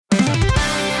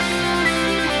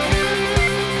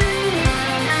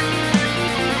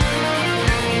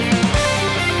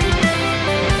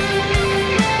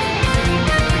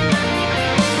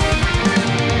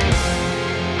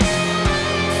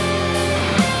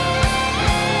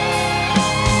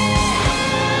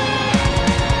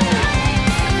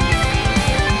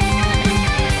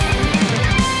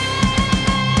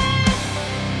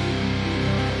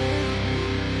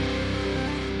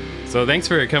So thanks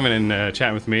for coming and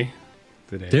chatting with me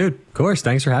today. Dude, of course.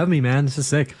 Thanks for having me, man. This is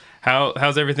sick.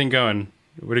 How's everything going?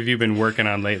 What have you been working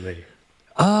on lately?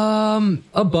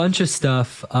 A bunch of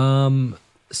stuff.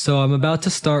 So I'm about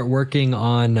to start working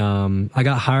on, I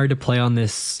got hired to play on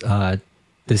this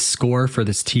score for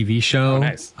this TV show. Oh,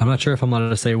 nice. I'm not sure if I'm allowed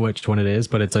to say which one it is,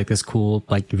 but it's like this cool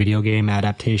like video game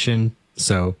adaptation.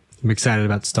 So I'm excited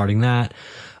about starting that.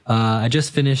 I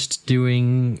just finished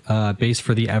doing bass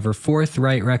for the Ever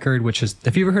Forthright record, which is,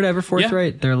 have you ever heard of Ever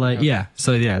Forthright? They're like,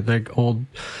 So they're old.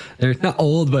 They're not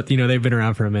old, but they've been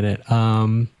around for a minute.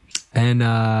 I've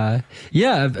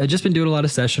just been doing a lot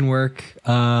of session work.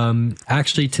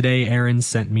 Actually today, Aaron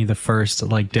sent me the first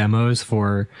like demos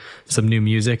for some new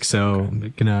music. So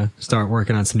I'm gonna start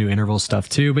working on some new interval stuff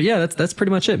too. But yeah, that's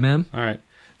pretty much it, man. All right.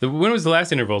 When was the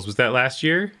last Intervals? Was that last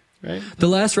year? Right. The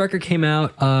last record came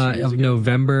out of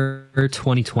November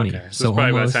 2020. Okay. So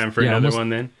probably about time for another one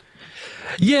then.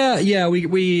 Yeah. We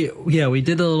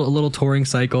did a little touring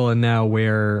cycle, and now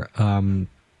we're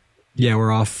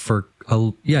off for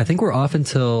I think we're off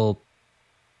until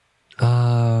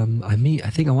I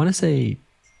think I want to say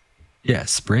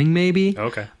spring maybe.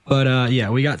 Okay. But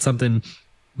we got something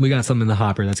in the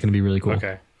hopper that's gonna be really cool.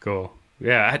 Okay, cool.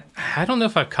 Yeah, I don't know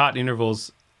if I've caught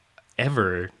Intervals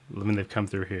ever when they've come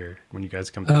through here, when you guys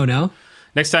come through. Oh, no?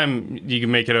 Next time you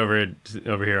can make it over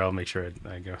here, I'll make sure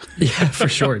I go. Yeah, for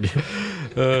sure, dude.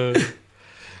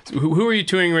 Who were you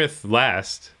touring with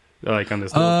last? Like on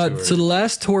this little tour? So the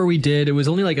last tour we did, it was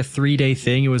only like a 3-day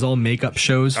thing. It was all makeup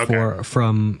shows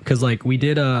because like we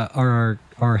did our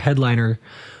headliner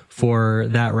for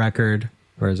that record.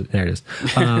 Where is it? There it is.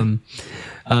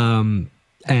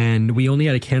 And we only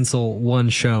had to cancel one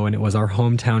show, and it was our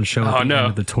hometown show at the end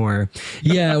of the tour.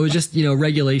 Yeah, it was just,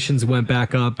 regulations went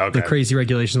back up. Okay. The crazy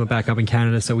regulations went back up in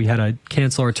Canada, so we had to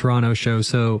cancel our Toronto show.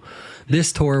 So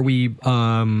this tour,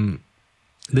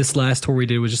 this last tour we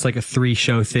did was just like a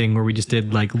 3-show thing where we just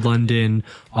did like London,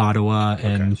 Ottawa,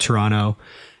 and Toronto.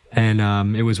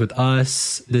 And it was with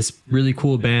us, this really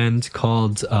cool band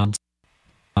called, what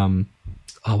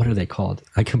are they called?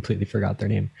 I completely forgot their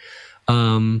name.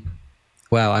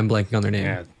 Wow, I'm blanking on their name.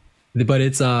 Yeah. But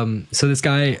it's so this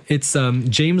guy, it's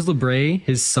James LeBray,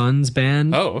 his son's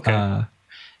band. Oh, okay.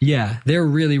 They're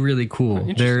really, really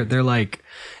cool. They're like,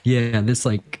 this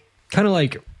like kind of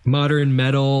like modern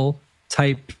metal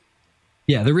type.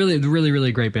 Yeah, they're really, really,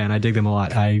 really great band. I dig them a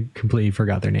lot. I completely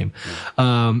forgot their name.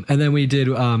 And then we did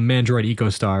Mandroid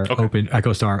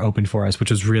EcoStar open for us,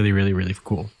 which was really, really, really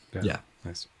cool. Yeah.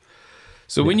 Nice.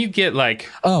 So when you get like...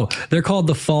 Oh, they're called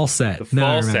The Fall Set. The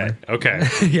Fall Set. Okay.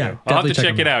 Yeah. I'll have to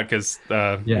check it out because,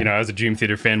 I was a Dream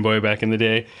Theater fanboy back in the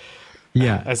day.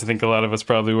 Yeah. As I think a lot of us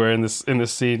probably were in this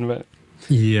scene. But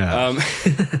yeah.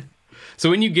 So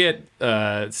when you get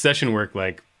session work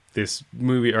like this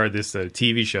movie or this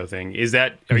TV show thing,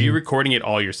 are you recording it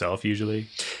all yourself usually?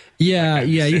 Yeah,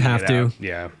 you have to.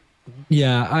 Yeah.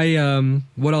 Yeah,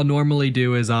 what I'll normally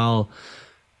do is I'll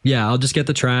just get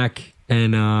the track.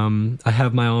 And I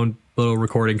have my own little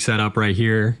recording setup right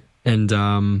here. And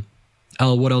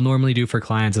what I'll normally do for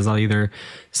clients is I'll either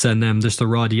send them just the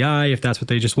raw DI if that's what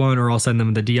they just want, or I'll send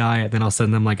them the DI and then I'll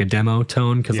send them like a demo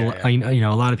tone because a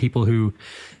lot of people who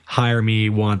hire me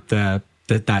want that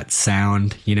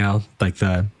sound, like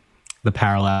the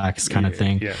parallax kind of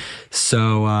thing. Yeah.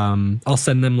 So I'll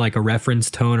send them like a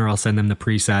reference tone, or I'll send them the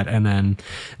preset, and then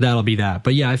that'll be that.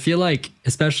 But yeah, I feel like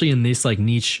especially in this like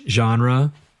niche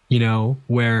genre,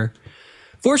 where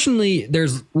fortunately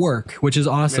there's work, which is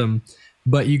awesome,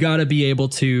 but you got to be able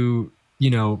to,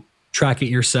 track it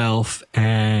yourself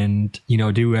and,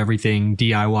 do everything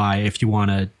DIY if you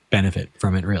want to benefit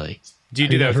from it, really. Do you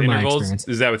do that with Intervals?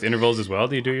 Is that with Intervals as well?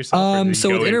 Do you do it yourself?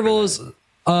 So with Intervals,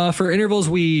 for Intervals,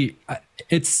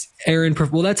 it's Aaron.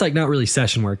 Well, that's like not really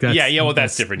session work.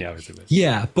 That's different. Yeah.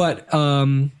 Yeah. But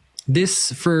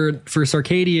this for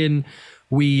Circadian,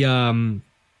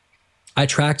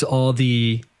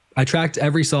 I tracked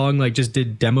every song, like just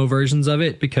did demo versions of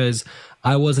it because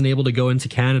I wasn't able to go into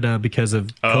Canada because of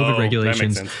COVID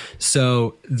regulations. That makes sense.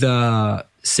 So the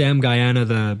Sam Guyana,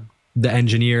 the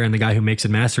engineer and the guy who mixed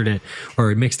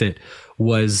it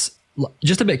was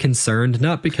just a bit concerned,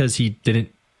 not because he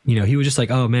didn't, he was just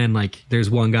like, oh man, like there's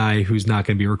one guy who's not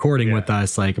going to be recording with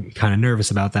us. Like I'm kind of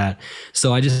nervous about that.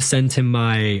 So I just sent him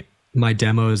my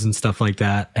demos and stuff like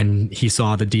that, and he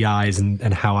saw the DIs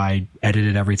and how I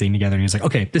edited everything together, and he was like,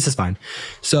 okay, this is fine.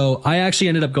 So I actually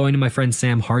ended up going to my friend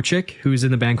Sam Harchick, who's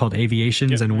in the band called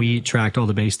Aviations, and we tracked all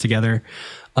the bass together.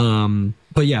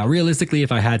 But yeah, realistically,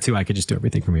 if I had to, I could just do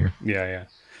everything from here. Yeah.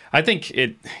 I think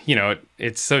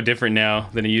it's so different now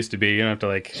than it used to be. You don't have to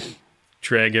like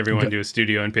drag everyone to a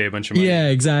studio and pay a bunch of money. Yeah,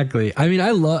 exactly. I mean,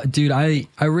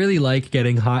 I really like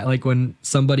getting high. Like when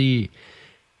somebody,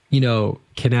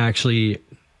 can actually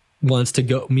wants to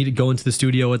go into the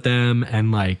studio with them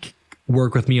and like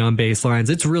work with me on bass lines.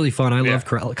 It's really fun. I love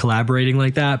collaborating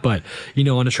like that. But,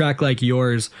 on a track like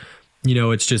yours,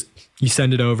 it's just, you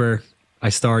send it over, I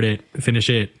start it, finish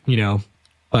it,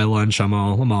 by lunch, I'm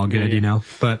all good,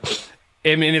 but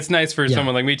I mean, it's nice for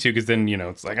someone like me too, because then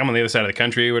it's like I'm on the other side of the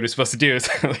country. What are we supposed to do?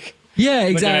 It's like, yeah,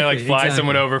 exactly. Like fly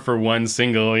someone over for one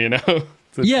single,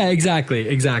 Yeah,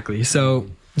 exactly. So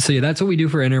yeah, that's what we do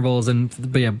for intervals,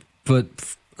 but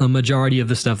a majority of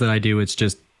the stuff that I do, it's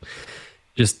just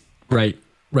right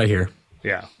here.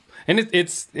 Yeah, and it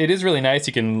is really nice.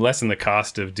 You can lessen the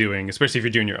cost of doing, especially if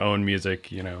you're doing your own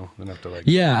music. You don't have to like.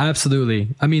 Yeah, absolutely.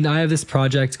 I mean, I have this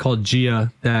project called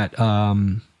Gia that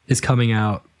is coming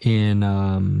out in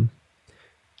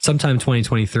sometime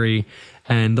 2023,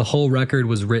 and the whole record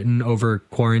was written over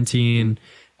quarantine,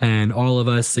 and all of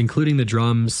us, including the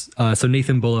drums, so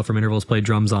Nathan Bulla from Intervals played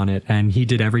drums on it, and he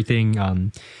did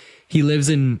everything. He lives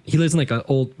in like a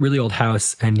really old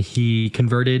house, and he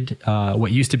converted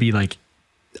what used to be like,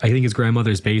 I think his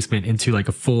grandmother's basement into like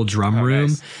a full drum room.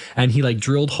 Nice. And he like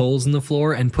drilled holes in the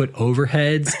floor and put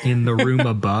overheads in the room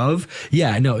above.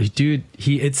 Yeah, no, dude,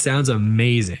 it sounds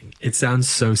amazing. It sounds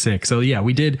so sick. So yeah,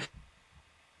 we did,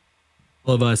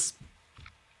 all of us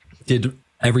did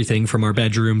everything from our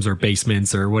bedrooms or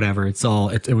basements or whatever. It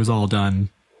was all done,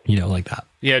 like that.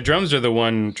 Yeah, drums are the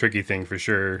one tricky thing for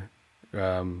sure.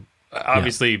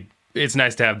 Obviously it's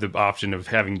nice to have the option of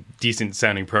having decent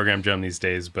sounding program drum these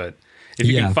days, but if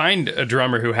you can find a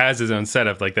drummer who has his own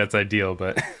setup, like that's ideal.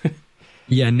 But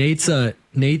yeah, Nate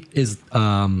is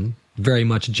very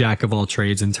much a jack of all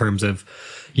trades in terms of,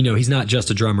 he's not just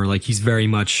a drummer. Like he's very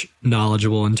much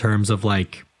knowledgeable in terms of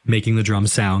like making the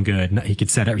drums sound good. He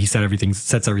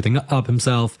sets everything up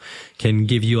himself, can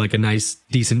give you like a nice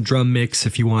decent drum mix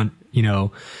if you want,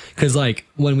 because like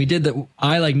when we did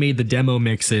I like made the demo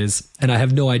mixes and I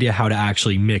have no idea how to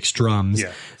actually mix drums.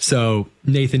 Yeah. So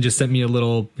Nathan just sent me a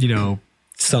little,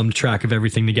 some track of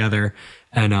everything together,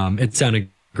 and it sounded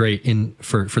great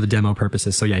for the demo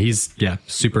purposes. So yeah, he's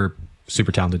super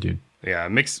talented dude. Yeah,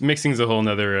 mixing's a whole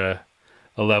nother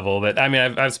a level that, I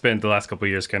mean, I've spent the last couple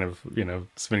of years kind of,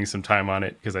 spending some time on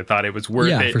it because I thought it was worth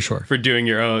it for sure, for doing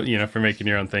your own, for making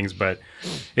your own things. But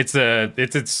it's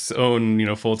its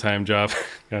own, full-time job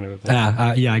kind of a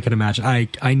thing. Yeah, I can imagine.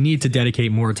 I need to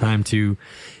dedicate more time to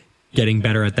getting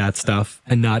better at that stuff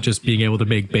and not just being able to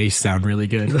make bass sound really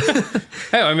good.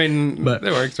 Hey, I mean, but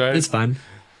it works, right? It's fun.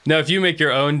 Now, if you make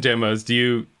your own demos, do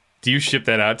you ship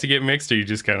that out to get mixed, or you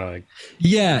just kind of like?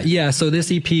 Yeah. So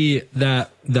this EP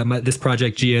this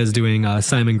project Gia is doing,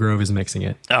 Simon Grove is mixing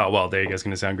it. Oh well, there you go. It's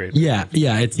gonna sound great. Yeah.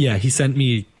 He sent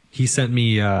me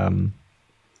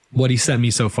what he sent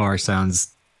me so far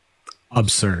sounds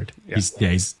absurd. Yeah.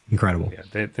 He's incredible.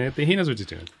 Yeah, he knows what he's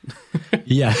doing.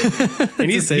 Yeah, and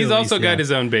he's also got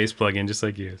his own bass plugin, just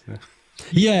like you. So.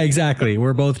 Yeah, exactly.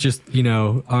 We're both just,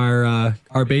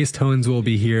 our bass tones will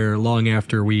be here long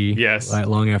after we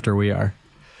are.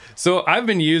 So I've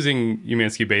been using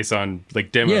Umansky Bass on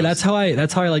like demos. Yeah, that's how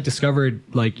I like discovered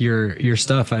like your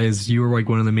stuff, as you were like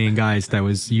one of the main guys that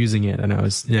was using it, and it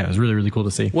was really, really cool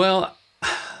to see. Well,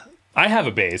 I have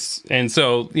a bass, and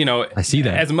so I see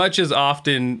that as much as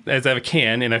often as I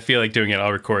can, and I feel like doing it,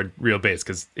 I'll record real bass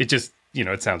because it just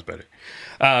it sounds better.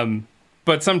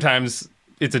 But sometimes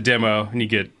it's a demo and you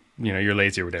get, you're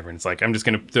lazy or whatever. And it's like, I'm just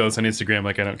going to throw this on Instagram.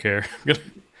 Like, I don't care.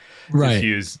 Right.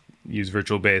 Just use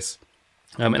virtual bass.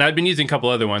 And I've been using a couple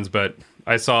other ones, but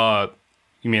I saw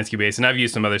Umansky Bass and I've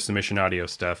used some other submission audio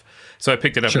stuff. So I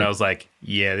picked it up and I was like,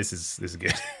 yeah, this is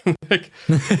good. Like,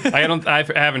 I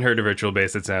haven't heard a virtual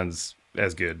bass that sounds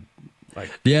as good. Like,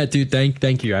 yeah, dude,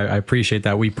 thank you. I appreciate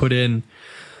that. We put in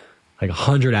like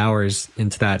 100 hours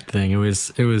into that thing. It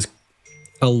was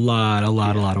a lot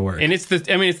of work. And it's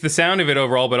the sound of it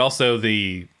overall, but also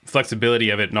the flexibility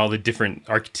of it and all the different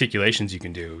articulations you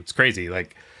can do. It's crazy.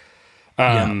 Like,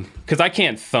 because I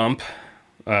can't thump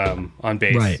on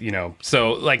bass, right.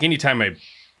 So like anytime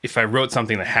if I wrote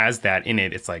something that has that in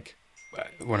it, it's like,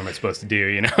 what am I supposed to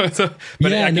do? So,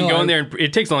 but I can go in there and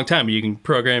it takes a long time, but you can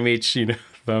program each,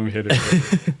 thumb hitter.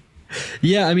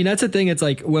 Yeah. I mean, that's the thing. It's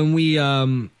like when we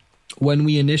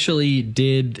initially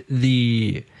did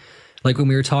like when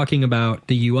we were talking about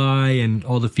the UI and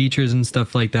all the features and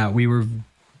stuff like that, we were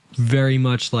very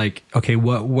much like, okay,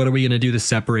 what are we going to do to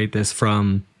separate this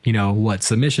from, what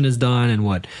Submission has done and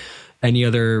what any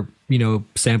other,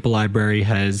 sample library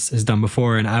has done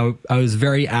before. And I was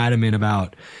very adamant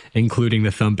about including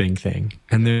the thumping thing.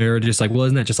 And they were just like, well,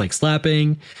 isn't that just like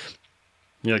slapping?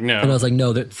 You're like, no. And I was like,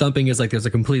 no, that thumping is like, there's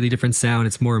a completely different sound.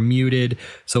 It's more muted.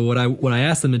 So what I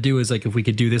asked them to do is like, if we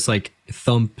could do this like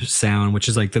thump sound, which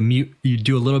is like the mute, you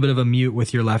do a little bit of a mute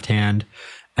with your left hand,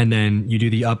 and then you do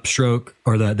the upstroke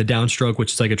or the downstroke,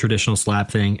 which is like a traditional slap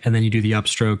thing. And then you do the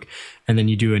upstroke, and then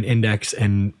you do an index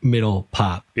and middle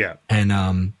pop. Yeah.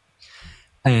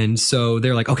 And so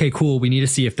they're like, okay, cool. We need to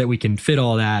see if that we can fit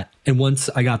all that. And once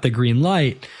I got the green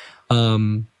light,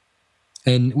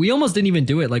 and we almost didn't even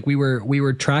do it. Like we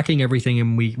were tracking everything,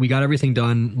 and we got everything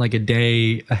done like a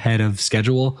day ahead of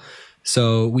schedule.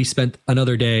 So we spent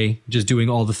another day just doing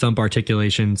all the thump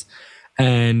articulations,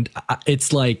 and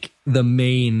it's like the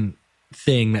main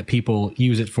thing that people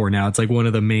use it for now. It's like one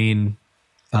of the main,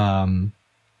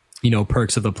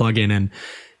 perks of the plugin. And,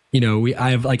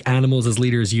 I have like Animals as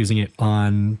Leaders using it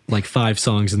on like 5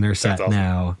 songs in their set awesome.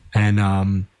 Now.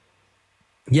 And,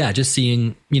 yeah, just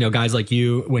seeing, guys like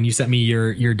you, when you sent me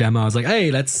your demo, I was like, hey,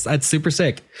 that's super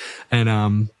sick.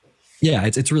 And, yeah,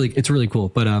 it's really cool.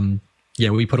 But, yeah,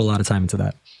 we put a lot of time into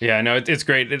that. Yeah, no, it's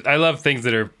great. I love things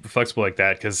that are flexible like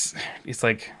that, because it's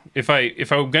like, if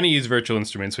I'm going to use virtual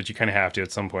instruments, which you kind of have to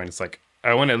at some point, it's like,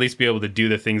 I want to at least be able to do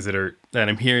the things that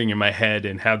I'm hearing in my head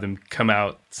and have them come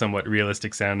out somewhat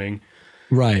realistic sounding.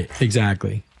 Right.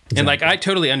 Exactly. And like, I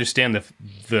totally understand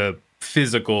the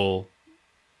physical,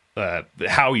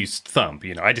 how you thump,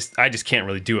 I just can't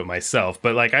really do it myself,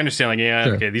 but like, I understand like, yeah,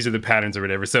 sure. Okay, these are the patterns or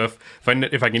whatever. So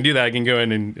if I can do that, I can go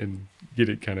in and get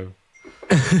it kind of.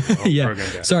 Yeah.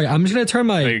 Sorry, I'm just going to turn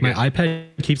my iPad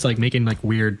keeps like making like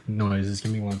weird noises.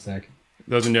 Give me 1 sec.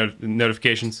 Those are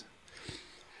notifications.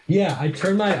 Yeah, I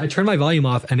turned my volume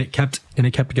off, and it kept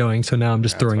going. So now I'm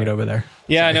just throwing it over there.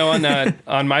 Yeah, I know.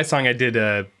 On my song, I did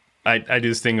I do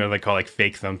this thing that I call like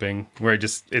fake thumping, where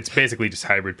it's basically just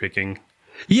hybrid picking.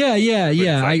 Yeah.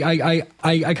 Like,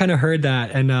 I kind of heard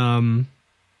that, and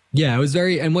yeah, it was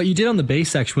and what you did on the bass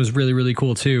section was really, really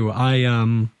cool too.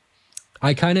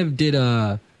 I kind of did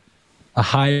a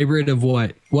hybrid of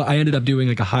what I ended up doing,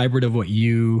 like a hybrid of what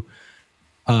you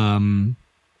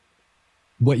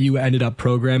ended up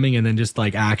programming, and then just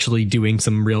like actually doing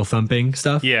some real thumping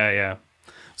stuff. Yeah.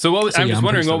 So I'm just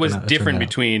wondering what was different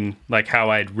between like how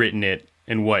I'd written it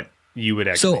and what you would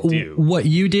actually do. So what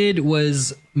you did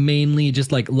was mainly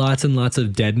just like lots and lots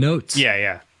of dead notes.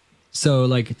 Yeah. So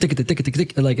like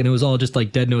tick, like, and it was all just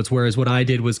like dead notes. Whereas what I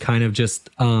did was kind of just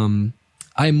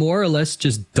I more or less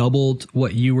just doubled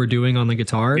what you were doing on the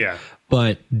guitar,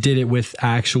 but did it with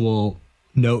actual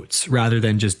notes rather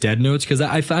than just dead notes. Because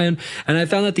I found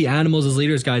that the Animals as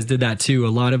Leaders guys did that too. A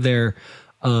lot of their,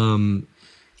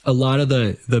 a lot of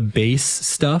the bass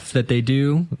stuff that they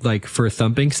do, like for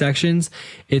thumping sections,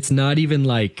 it's not even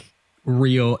like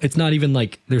real. It's not even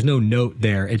like there's no note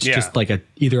there. It's just like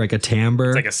either like a timbre,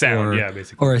 it's like a sound,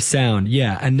 basically, or a sound,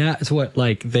 And that's what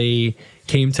like they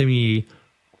came to me.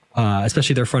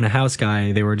 Especially their front of house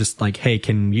guy, they were just like, hey,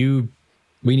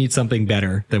 we need something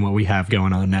better than what we have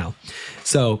going on now.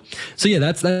 So yeah,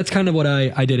 that's kind of what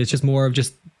I did. It's just more of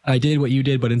just, I did what you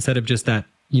did, but instead of just that,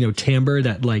 timbre,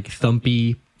 that like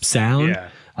thumpy sound,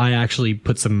 I actually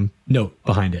put some note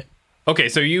behind it. Okay.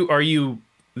 So are you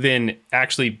then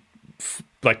actually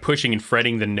like pushing and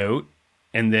fretting the note,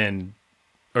 and then,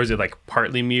 or is it like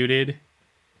partly muted?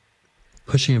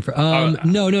 Pushing in for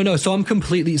no. So I'm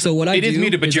completely. So what I do, it is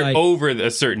muted, but you're over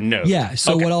a certain note. Yeah.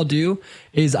 So what I'll do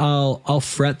is I'll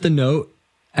fret the note,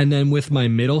 and then with my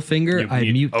middle finger I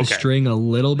mute the string a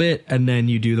little bit, and then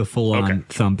you do the full on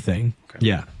thump thing. Okay.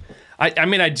 Yeah. I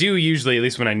mean, I do usually, at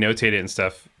least when I notate it and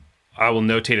stuff, I will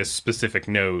notate a specific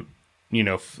note,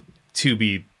 to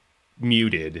be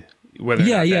muted. Whether or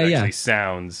not that actually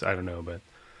sounds, I don't know, but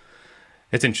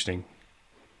it's interesting.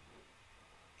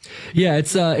 Yeah,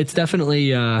 it's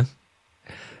definitely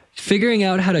figuring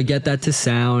out how to get that to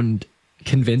sound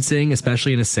convincing,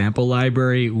 especially in a sample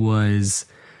library, was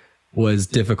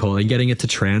difficult, and getting it to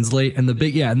translate. And the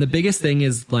biggest thing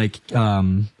is like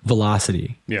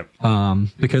velocity. Yeah.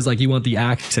 Because like you want the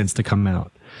accents to come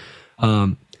out.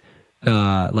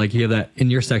 Like you have that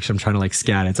in your section. I'm trying to like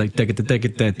scat. It's like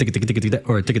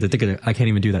or I can't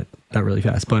even do that really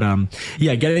fast. But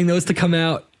yeah, getting those to come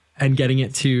out and getting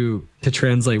it to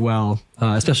translate well,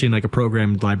 especially in like a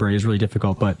programmed library, is really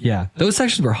difficult. But yeah, those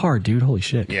sections were hard, dude. Holy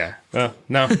shit. Yeah. Well,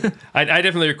 no, I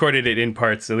definitely recorded it in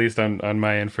parts, at least on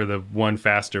my end, for the one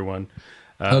faster one.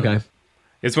 Okay.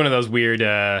 It's one of those weird.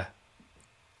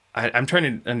 I'm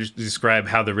trying to describe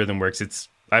how the rhythm works.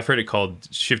 I've heard it called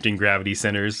shifting gravity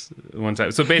centers one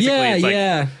time. So basically, it's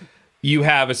like you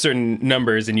have a certain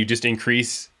numbers and you just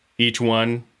increase each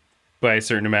one by a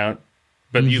certain amount,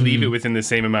 but you leave it within the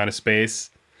same amount of space,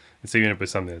 and so you end up with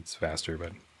something that's faster.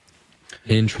 But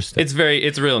interesting. It's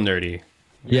real nerdy.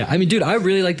 Yeah, I mean, dude, I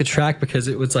really like the track because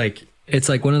it's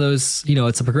like one of those, you know,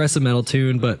 it's a progressive metal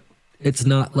tune, but it's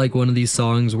not like one of these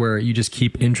songs where you just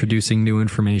keep introducing new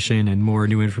information and more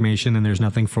new information, and there's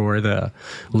nothing for the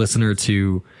listener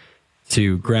to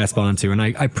grasp onto. And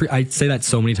I say that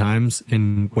so many times,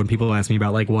 and when people ask me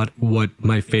about like what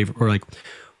my favorite, or like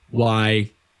why,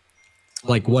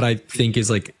 like what I think is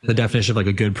like the definition of like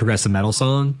a good progressive metal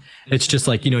song, it's just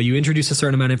like, you know, you introduce a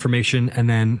certain amount of information, and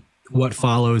then what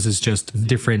follows is just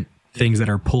different things that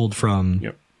are pulled from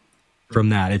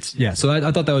that. It's so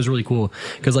I thought that was really cool,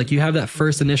 because like you have that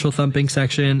first initial thumping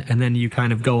section, and then you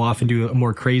kind of go off and do a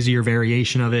more crazier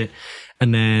variation of it,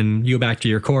 and then you go back to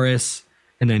your chorus,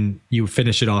 and then you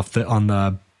finish it off on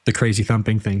the crazy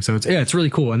thumping thing. So it's really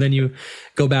cool. And then you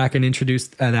go back and introduce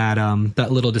that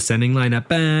little descending line, that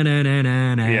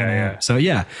So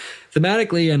yeah,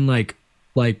 thematically and like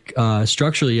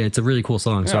structurally, it's a really cool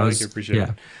song. So I appreciate it.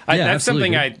 That's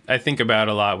absolutely something I think about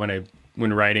a lot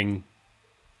when writing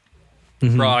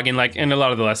prog, and like in a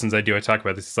lot of the lessons I do, I talk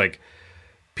about this. It's like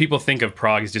people think of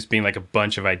prog as just being like a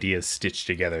bunch of ideas stitched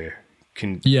together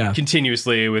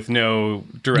continuously with no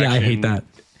direction. Yeah, I hate that.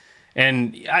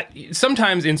 And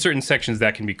sometimes in certain sections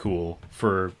that can be cool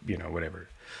for, you know, whatever.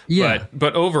 Yeah.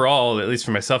 But overall, at least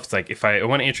for myself, it's like if I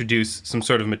want to introduce some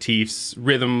sort of motifs,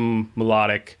 rhythm,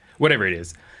 melodic, whatever it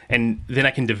is, and then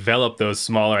I can develop those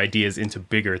smaller ideas into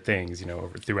bigger things, you know,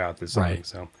 throughout the song. Right.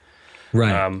 So,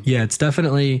 right. Yeah, it's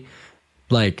definitely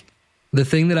like the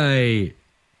thing that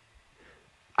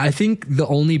I think the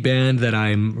only band that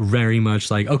I'm very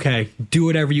much like, okay, do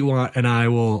whatever you want and I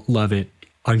will love it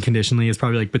unconditionally is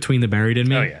probably like Between the Buried and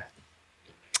Me. Oh yeah.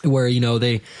 Where, you know,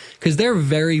 because they're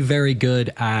very, very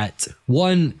good at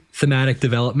thematic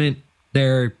development.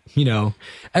 They're, you know,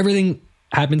 everything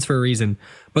happens for a reason,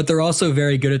 but they're also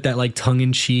very good at that like tongue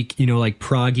in cheek, you know, like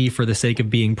proggy for the sake of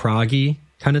being proggy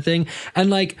kind of thing. And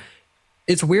like,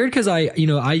 it's weird because I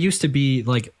used to be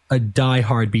like a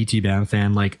diehard BT band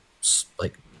fan, like,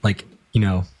 you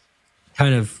know,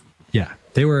 kind of, yeah,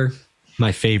 they were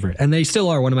my favorite, and they still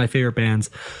are one of my favorite bands.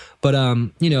 But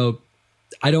you know,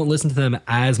 I don't listen to them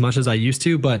as much as I used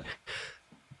to, but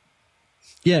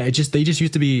yeah, they just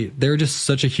used to be, they're just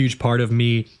such a huge part of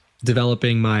me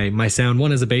developing my sound,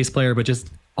 one as a bass player, but just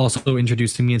also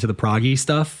introducing me into the proggy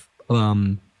stuff.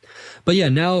 But yeah,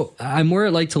 now I more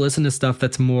like to listen to stuff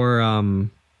that's more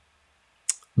I'm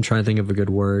trying to think of a good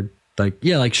word. Like,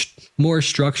 yeah, like more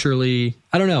structurally,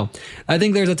 I don't know. I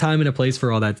think there's a time and a place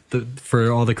for all that,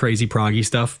 for all the crazy proggy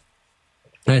stuff.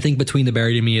 And I think Between the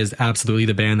Buried and Me is absolutely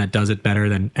the band that does it better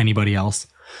than anybody else.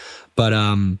 But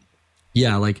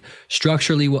yeah, like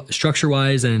structure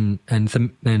wise and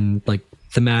like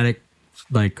thematic,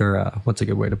 like, or what's a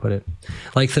good way to put it?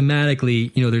 Like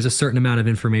thematically, you know, there's a certain amount of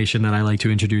information that I like to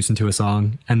introduce into a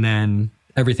song, and then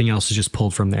everything else is just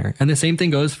pulled from there. And the same thing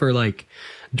goes for like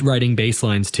writing bass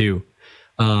lines too.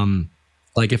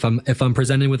 Like if I'm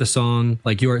presented with a song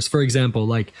like yours, for example,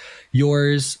 like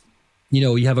yours, you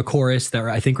know, you have a chorus that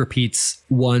I think repeats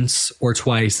once or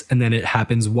twice, and then it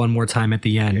happens one more time at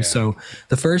the end. Yeah. So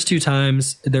the first two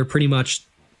times they're pretty much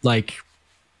like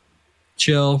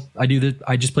chill. I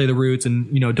just play the roots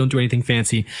and, you know, don't do anything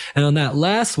fancy. And on that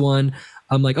last one,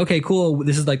 I'm like, okay, cool.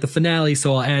 This is like the finale.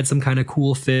 So I'll add some kind of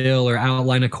cool fill or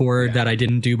outline a chord that I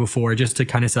didn't do before, just to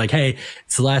kind of say like, hey,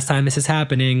 it's the last time this is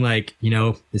happening. Like, you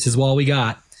know, this is all we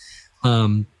got.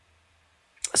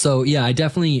 So yeah, I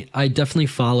definitely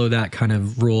follow that kind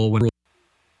of rule when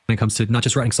it comes to not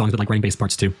just writing songs, but like writing bass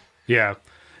parts too. Yeah.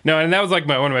 No, and that was like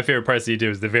one of my favorite parts that you do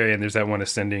is the very end. There's that one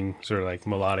ascending sort of like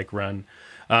melodic run.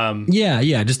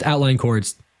 Yeah, just outline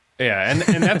chords. Yeah,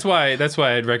 and that's why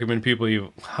I'd recommend people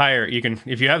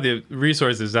if you have the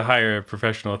resources to hire a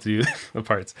professional to do the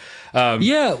parts.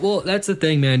 Yeah, well, that's the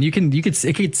thing, man.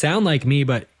 It could sound like me,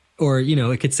 but, or, you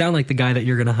know, it could sound like the guy that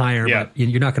you're going to hire, but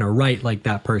you're not going to write like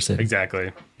that person.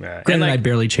 Exactly. Yeah. Granted, I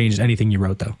barely changed anything you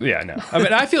wrote though. Yeah, no. I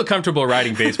mean, I feel comfortable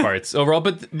writing bass parts overall,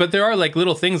 but there are like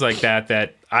little things like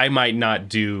that I might not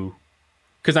do.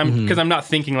 Because I'm not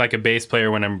thinking like a bass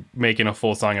player when I'm making a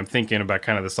full song. I'm thinking about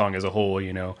kind of the song as a whole,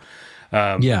 you know.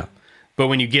 Yeah. But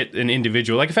when you get an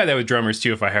individual, like I've had that with drummers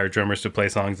too. If I hire drummers to play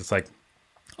songs, it's like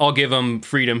I'll give them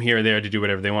freedom here or there to do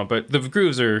whatever they want. But the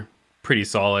grooves are pretty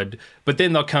solid. But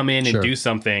then they'll come in and do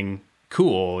something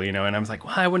cool, you know. And I was like,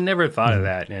 well, I would never have thought of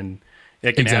that. And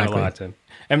it can add a lot to.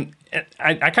 And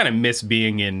I kind of miss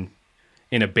being in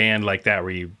a band like that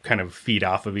where you kind of feed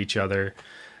off of each other.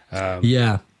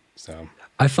 Yeah. So.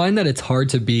 I find that it's hard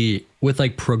to be with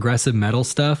like progressive metal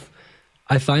stuff.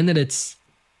 I find that it's,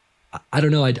 I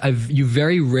don't know. You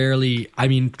very rarely, I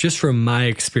mean, just from my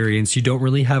experience, you don't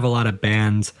really have a lot of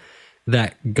bands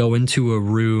that go into a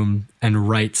room and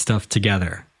write stuff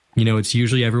together. You know, it's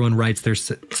usually everyone writes their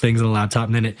things on a laptop,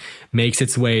 and then it makes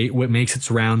its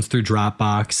rounds through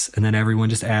Dropbox, and then everyone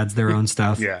just adds their own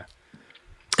stuff. Yeah.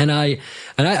 And I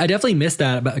definitely missed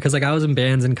that because like I was in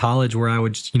bands in college where I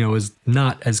would, you know, it was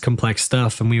not as complex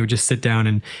stuff, and we would just sit down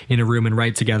and in a room and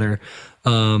write together.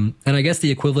 And I guess the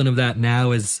equivalent of that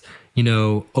now is, you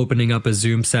know, opening up a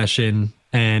Zoom session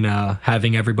and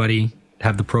having everybody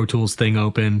have the Pro Tools thing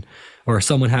open, or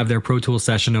someone have their Pro Tools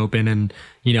session open, and,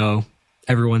 you know,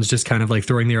 everyone's just kind of like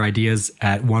throwing their ideas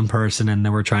at one person, and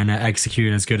then we're trying to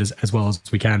execute as good as well as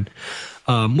we can,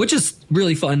 which is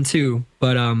really fun too.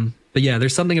 But yeah,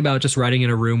 there's something about just writing in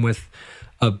a room with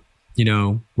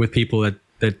with people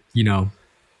that you know,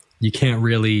 you can't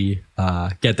really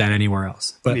get that anywhere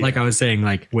else. But like I was saying,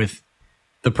 like with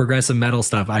the progressive metal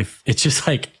stuff, it's just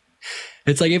like,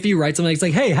 it's like if you write something, it's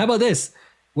like, hey, how about this?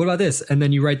 What about this? And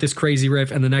then you write this crazy riff,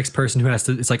 and the next person who has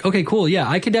to, it's like, okay, cool. Yeah,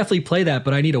 I can definitely play that,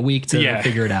 but I need a week to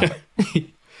figure it out.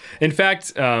 In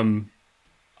fact, I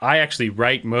actually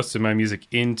write most of my music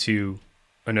into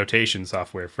a notation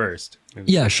software first.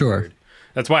 Yeah, sure. Weird.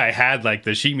 That's why I had like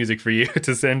the sheet music for you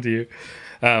to send to you.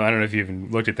 I don't know if you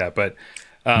even looked at that, but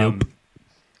nope.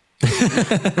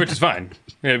 Which is fine.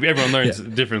 Everyone learns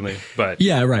differently, but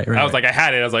yeah, right. I was like, I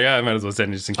had it. I was like, I might as well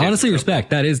send it just in case. Honestly,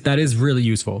 respect. That is really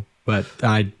useful. But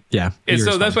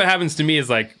so that's what happens to me is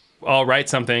like, I'll write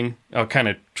something, I'll kind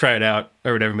of try it out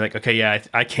or whatever, and be like, okay, yeah,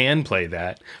 I can play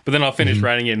that. But then I'll finish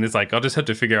writing it, and it's like, I'll just have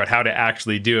to figure out how to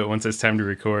actually do it once it's time to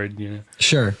record, you know?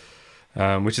 Sure.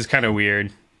 Which is kind of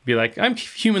weird. Be like, I'm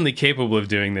humanly capable of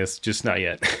doing this, just not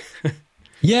yet.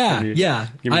 Yeah.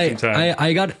 Give me some time.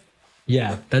 I got,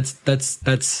 yeah, that's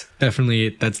definitely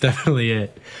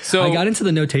it. So I got into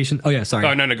the notation. Oh yeah, sorry.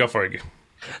 Oh, no, go for it.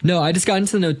 No, I just got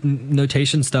into the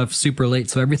notation stuff super late.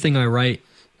 So everything I write,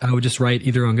 I would just write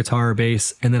either on guitar or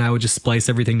bass, and then I would just splice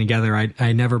everything together.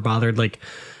 I never bothered like,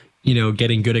 you know,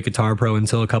 getting good at Guitar Pro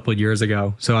until a couple of years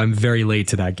ago. So I'm very late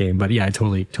to that game. But yeah, I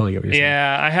totally get what you're saying.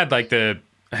 Yeah, I had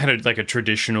a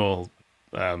traditional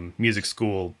music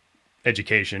school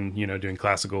education, you know, doing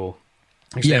classical.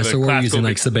 Yeah, so we're using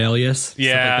like Sibelius.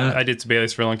 Yeah, like I did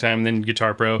Sibelius for a long time, and then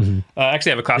Guitar Pro.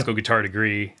 Actually, I have a classical guitar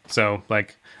degree, so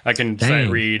like I can sight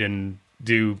read and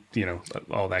do, you know,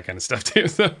 all that kind of stuff too.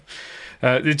 So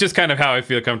it's just kind of how I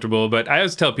feel comfortable. But I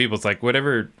always tell people, it's like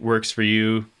whatever works for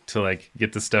you to like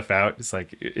get the stuff out. It's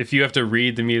like if you have to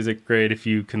read the music, great. If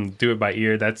you can do it by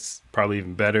ear, that's probably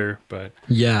even better. But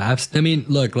yeah, I mean,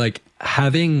 look, like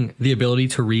having the ability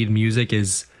to read music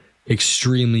is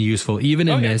extremely useful, even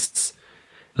in mists.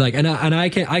 Like, and I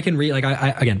can read, like,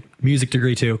 I again, music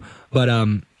degree too, but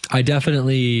I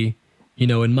definitely, you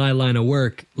know, in my line of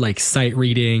work, like sight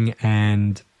reading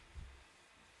and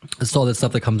all that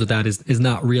stuff that comes with that is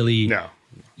not really,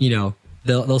 you know,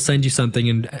 they'll send you something,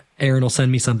 and Aaron will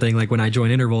send me something like when I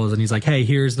join Intervals, and he's like, hey,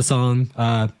 here's the song,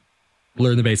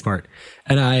 learn the bass part.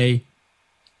 And I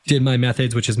did my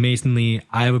methods, which is mainly,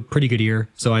 I have a pretty good ear,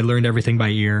 so I learned everything by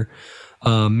ear,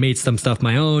 made some stuff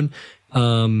my own,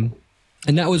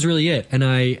 and that was really it. And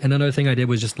another thing I did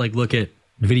was just like look at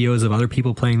videos of other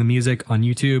people playing the music on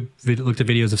YouTube, looked at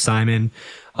videos of Simon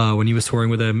when he was touring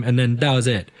with him, and then that was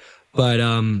it. But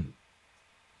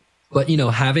you know,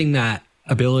 having that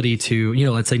ability to, you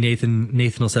know, let's say Nathan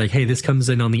will say like, hey, this comes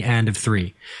in on the end of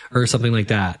 3 or something like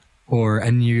that,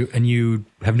 and you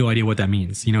have no idea what that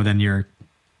means, you know, then you're,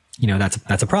 you know,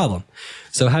 that's a problem.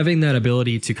 So having that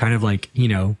ability to kind of like, you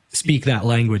know, speak that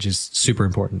language is super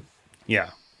important.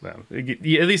 Yeah. Well, at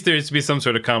least there needs to be some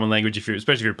sort of common language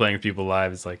especially if you're playing with people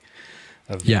live. It's like,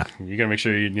 you gotta make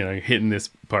sure you're hitting this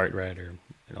part right and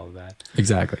all of that.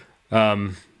 Exactly.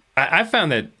 I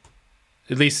found that,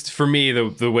 at least for me,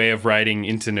 the way of writing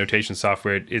into notation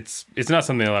software, it's not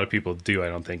something a lot of people do, I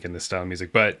don't think, in this style of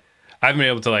music. But I've been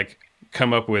able to like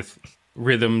come up with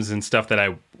rhythms and stuff that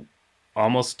I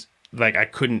almost like I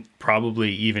couldn't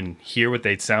probably even hear what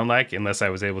they'd sound like unless I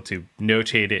was able to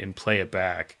notate it and play it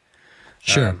back.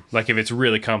 Sure. Like if it's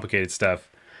really complicated stuff,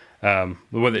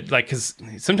 because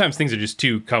sometimes things are just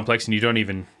too complex and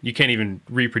you can't even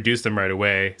reproduce them right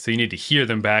away. So you need to hear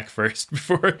them back first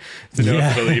before to know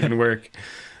if they'll even work.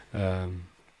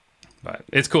 But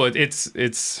it's cool. It's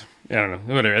I don't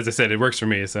know, whatever. As I said, it works for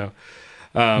me. So,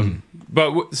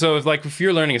 but so if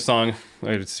you're learning a song,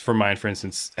 it's for mine, for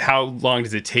instance, how long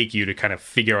does it take you to kind of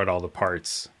figure out all the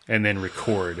parts and then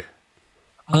record?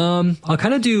 I'll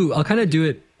kind of do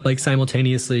it like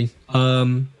simultaneously.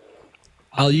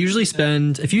 I'll usually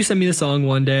if you send me the song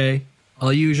one day,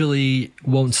 I'll usually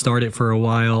won't start it for a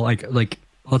while. Like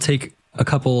I'll take a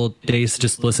couple days to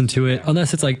just listen to it,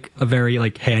 unless it's like a very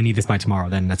like, hey, I need this by tomorrow,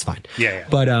 then that's fine. Yeah.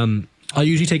 But I'll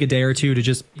usually take a day or two to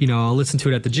just, I'll listen to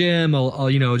it at the gym. I'll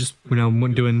just,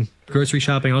 when doing grocery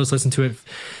shopping, I'll just listen to it,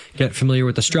 get familiar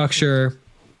with the structure.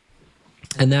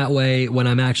 And that way, when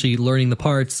I'm actually learning the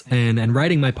parts and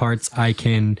writing my parts, I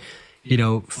can,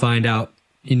 find out,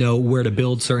 where to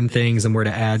build certain things and where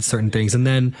to add certain things. And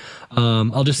then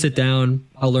I'll just sit down.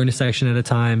 I'll learn a section at a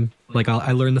time. Like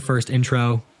I learn the first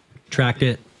intro, tracked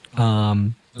it,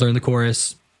 learn the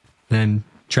chorus, then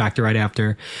tracked it right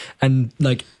after. And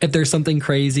like if there's something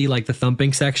crazy like the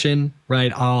thumping section,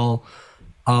 right, I'll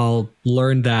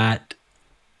learn that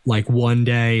like one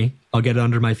day. I'll get it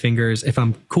under my fingers. If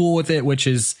I'm cool with it, which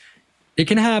is, it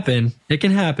can happen,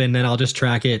 then I'll just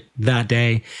track it that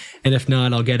day. And if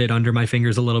not, I'll get it under my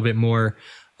fingers a little bit more.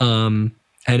 And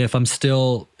if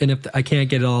I can't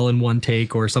get it all in one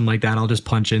take or something like that, I'll just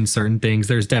punch in certain things.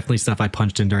 There's definitely stuff I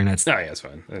punched in during that. Oh yeah, it's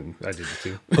fine. And I did it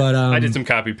too. But I did some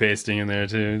copy pasting in there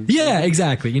too. Yeah,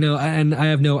 exactly. And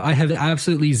I have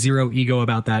absolutely zero ego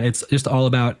about that. It's just all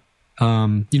about,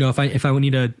 if I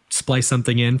need to splice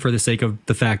something in for the sake of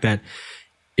the fact that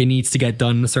it needs to get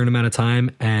done in a certain amount of time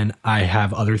and I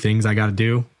have other things I got to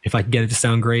do. If I can get it to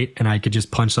sound great and I could just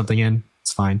punch something in,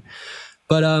 it's fine.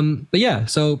 But yeah,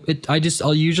 so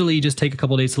I'll usually just take a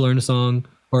couple days to learn a song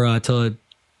or to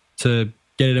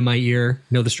get it in my ear,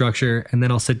 know the structure, and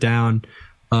then I'll sit down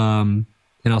and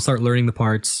I'll start learning the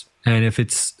parts. And if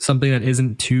it's something that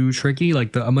isn't too tricky,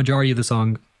 like a majority of the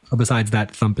song, besides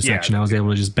that thump section, I was able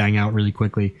to just bang out really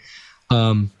quickly.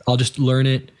 I'll just learn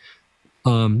it,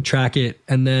 track it,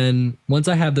 and then once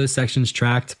I have those sections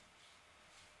tracked,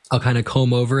 I'll kind of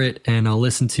comb over it and I'll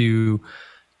listen to.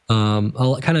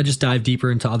 I'll kind of just dive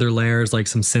deeper into other layers, like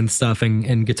some synth stuff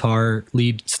and guitar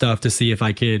lead stuff, to see if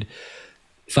I could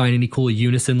find any cool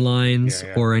unison lines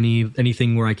or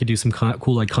anything where I could do some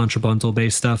cool like contrapuntal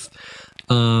based stuff.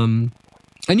 And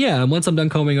yeah, once I'm done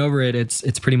combing over it,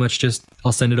 it's pretty much just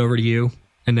I'll send it over to you,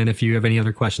 and then if you have any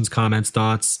other questions, comments,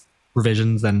 thoughts,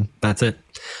 revisions, then that's it.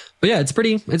 But yeah, it's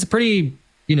a pretty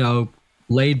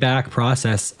laid back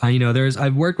process.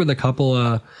 I've worked with a couple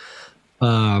of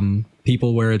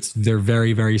people where they're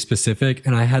very, very specific,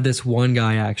 and I had this one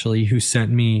guy actually who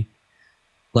sent me,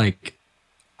 like,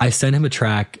 I sent him a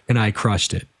track and I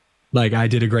crushed it, like I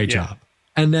did a great job.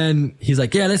 And then he's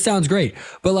like, yeah, that sounds great,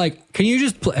 but like, can you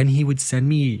just play? And he would send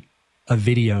me a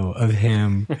video of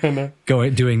him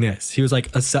doing this. He was like,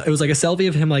 it was like a selfie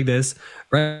of him like this,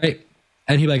 right?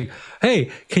 And he'd be like,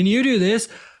 hey, can you do this?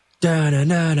 I'm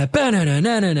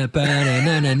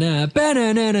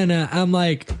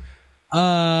like,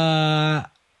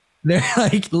 they're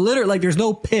like literally like there's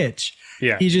no pitch.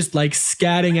 Yeah. He's just like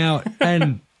scatting out,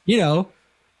 and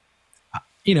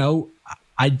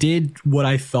I did what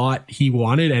I thought he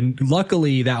wanted, and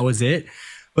luckily that was it.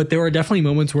 But there were definitely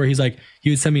moments where he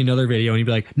would send me another video and he'd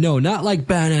be like, no, not like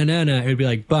banana. It would be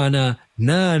like banana.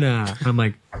 I'm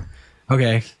like,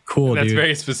 okay, cool. That's dude.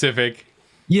 Very specific.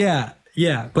 Yeah.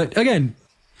 Yeah. But again,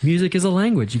 music is a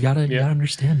language. You gotta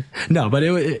understand. No, but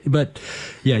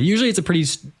yeah, usually it's a pretty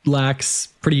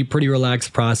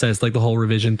relaxed process, like the whole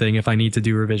revision thing, if I need to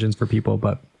do revisions for people.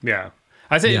 But yeah.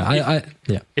 I say,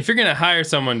 if you're going to hire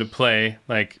someone to play,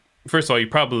 like, first of all, you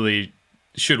probably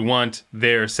should want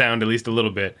their sound at least a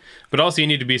little bit, but also you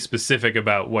need to be specific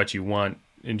about what you want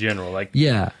in general. Like,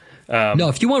 no,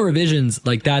 if you want revisions,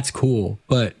 like, that's cool.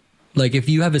 But like, if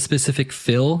you have a specific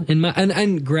fill in mind,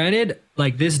 and granted,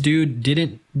 like, this dude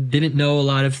didn't know a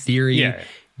lot of theory,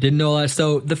 didn't know a lot.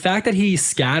 So the fact that he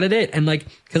scattered it, and like,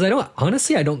 cause I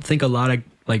don't think a lot of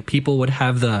like people would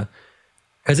have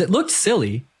cause it looked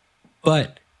silly.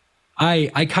 But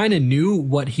I kind of knew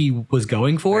what he was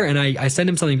going for, and I sent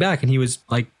him something back, and he was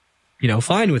like,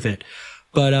 fine with it.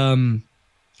 But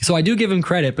so I do give him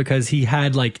credit because he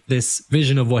had like this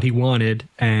vision of what he wanted,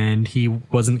 and he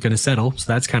wasn't going to settle.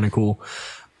 So that's kind of cool.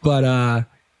 But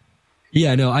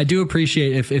yeah, no, I do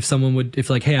appreciate if someone would, if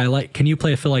like, hey, can you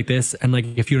play a fill like this? And like,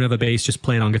 if you don't have a bass, just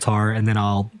play it on guitar, and then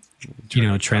I'll,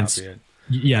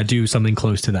 do something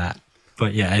close to that.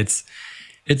 But yeah, it's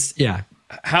yeah.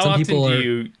 How often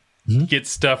do you get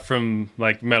stuff from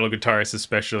like metal guitarists,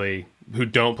 especially who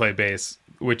don't play bass,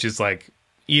 which is like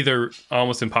either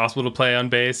almost impossible to play on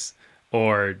bass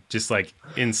or just like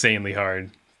insanely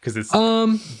hard because it's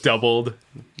doubled?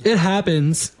 It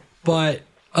happens, but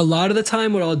a lot of the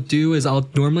time what I'll do is I'll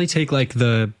normally take I'll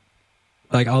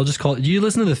just call it, do you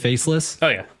listen to the Faceless? Oh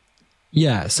yeah.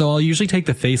 Yeah. So I'll usually take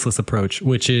the Faceless approach,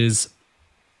 which is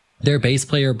their bass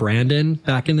player, Brandon,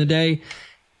 back in the day.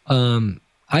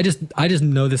 I just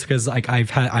know this because like I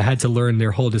had to learn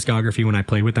their whole discography when I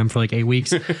played with them for like 8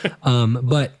 weeks.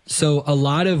 But so a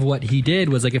lot of what he did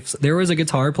was like if there was a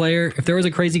guitar player, if there was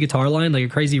a crazy guitar line, like a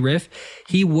crazy riff,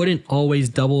 he wouldn't always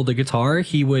double the guitar.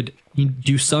 He would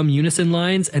do some unison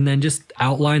lines and then just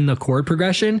outline the chord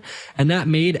progression, and that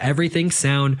made everything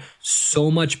sound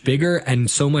so much bigger and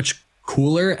so much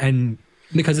cooler. And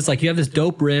because it's like you have this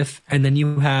dope riff and then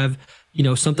you have, you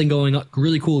know, something going on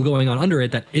really cool going on under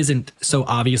it that isn't so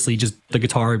obviously just the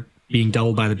guitar being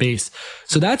doubled by the bass.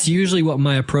 So that's usually what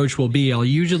my approach will be. I'll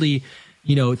usually,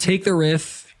 you know, take the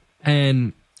riff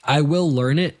and I will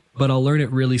learn it, but I'll learn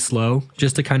it really slow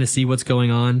just to kind of see what's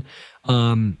going on.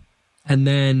 And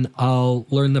then I'll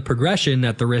learn the progression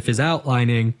that the riff is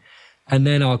outlining. And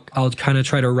then I'll kind of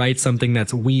try to write something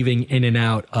that's weaving in and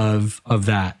out of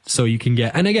that. So you can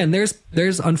get, and again,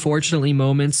 there's unfortunately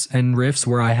moments and riffs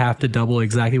where I have to double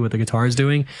exactly what the guitar is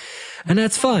doing. And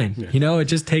that's fine. Yeah. You know, it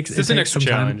just takes, it's an extra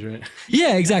challenge, right?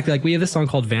 Yeah, exactly. Like we have this song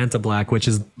called Vanta Black, which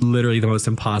is literally the most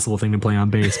impossible thing to play on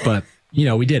bass, but you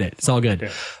know, we did it. It's all good.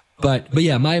 Yeah. But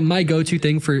yeah, my go-to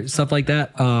thing for stuff like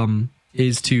that,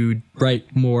 is to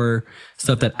write more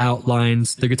stuff that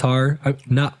outlines the guitar.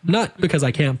 Not because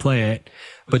I can't play it,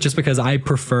 but just because I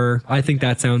think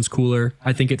that sounds cooler.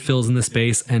 I think it fills in the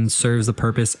space and serves the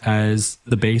purpose as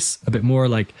the bass a bit more.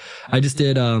 Like I just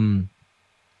did,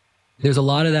 there's a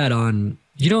lot of that on,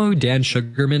 you know who Dan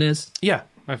Sugarman is? Yeah,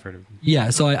 I've heard of him. Yeah.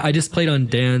 So I just played on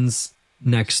Dan's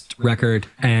next record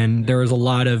and there was a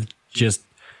lot of just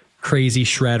crazy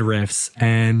shred riffs.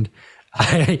 And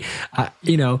I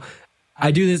you know, I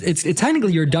do this. It's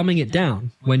technically you're dumbing it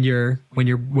down when you're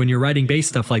writing bass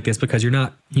stuff like this because you're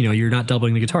not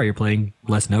doubling the guitar. You're playing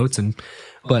less notes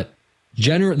but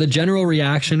the general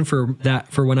reaction for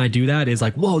when I do that is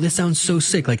like, whoa, this sounds so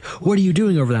sick. Like, what are you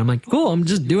doing over there? I'm like, cool, I'm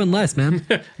just doing less, man.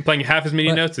 I'm playing half as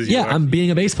many notes as you are. Yeah, I'm being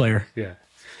a bass player. Yeah,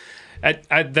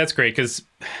 that's great because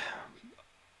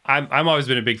I'm always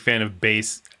been a big fan of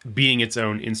bass being its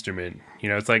own instrument. You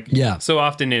know, it's like so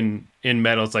often in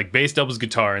metal, it's like bass doubles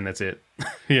guitar and that's it.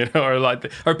 You know,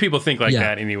 or people think like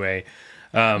that anyway.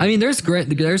 I mean, there's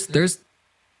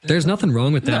nothing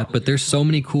wrong with that, but there's so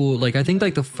many cool. Like I think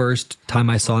like the first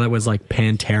time I saw that was like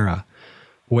Pantera,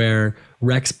 where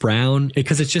Rex Brown,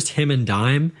 because it's just him and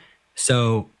Dime,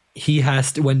 so he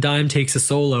has to, when Dime takes a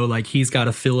solo, like he's got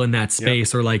to fill in that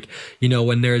space, or like, you know,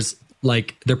 when there's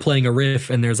like they're playing a riff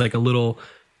and there's like a little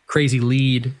crazy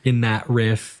lead in that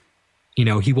riff, you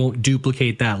know, he won't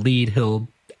duplicate that lead. He'll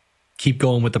keep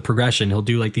going with the progression. He'll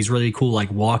do like these really cool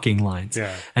like walking lines.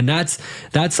 Yeah. And that's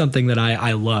something that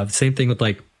I love. Same thing with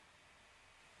like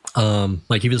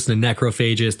if you listen to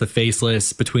Necrophagus, The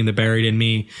Faceless, Between the Buried and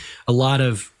Me, a lot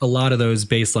of those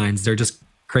bass lines, they're just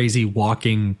crazy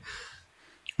walking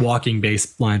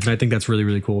bass lines. And I think that's really,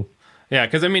 really cool. Yeah,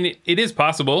 because I mean it is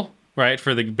possible, right,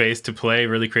 for the bass to play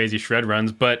really crazy shred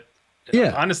runs, but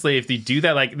honestly, if you do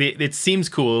that, like it seems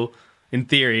cool in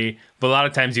theory, but a lot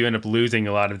of times you end up losing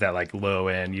a lot of that like low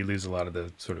end. You lose a lot of the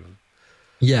sort of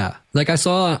like I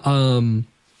saw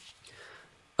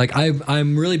like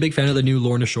I'm really big fan of the new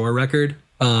Lorna Shore record,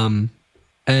 and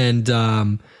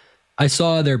I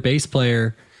saw their bass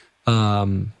player.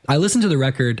 I listened to the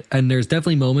record and there's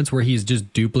definitely moments where he's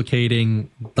just duplicating,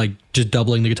 like just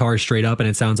doubling the guitar straight up and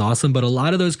it sounds awesome. But a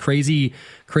lot of those crazy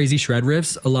shred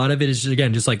riffs, a lot of it is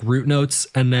again, just like root notes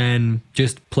and then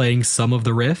just playing some of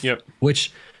the riff,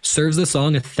 which serves the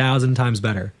song 1,000 times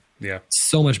better. Yeah.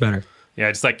 So much better.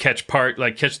 Yeah. Just like catch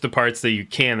the parts that you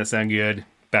can that sound good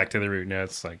back to the root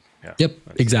notes. Like, yeah. Yep.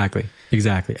 Exactly.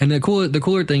 And the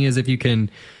cooler thing is if you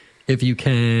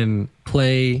can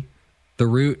play the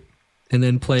root and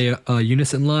then play a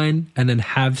unison line and then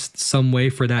have some way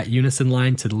for that unison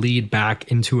line to lead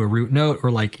back into a root note or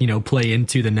like, you know, play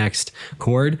into the next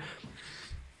chord,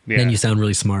 then you sound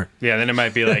really smart. Yeah, then it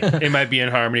might be like, it might be in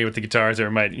harmony with the guitars or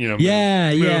it might, you know, move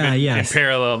in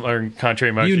parallel or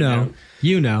contrary motion.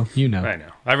 You know. I know.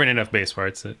 I've written enough bass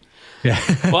parts that... Yeah.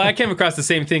 Well, I came across the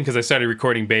same thing because I started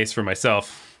recording bass for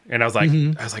myself. And I was like,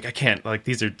 I can't, like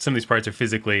some of these parts are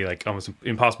physically like almost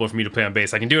impossible for me to play on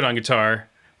bass. I can do it on guitar,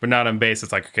 but not on bass.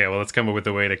 It's like, okay, well, let's come up with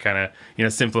a way to kind of, you know,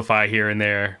 simplify here and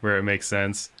there where it makes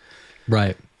sense.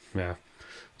 Right. Yeah.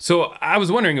 So I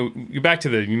was wondering, back to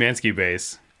the Umansky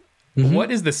bass,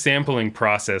 what is the sampling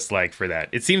process like for that?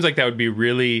 It seems like that would be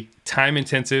really time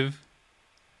intensive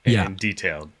and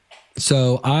detailed.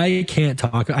 So I can't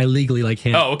talk. I legally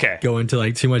can't go into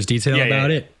like too much detail about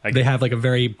it. They have like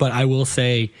but I will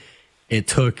say it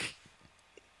took,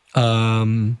 I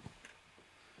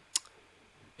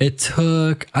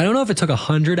don't know if it took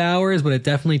 100 hours, but it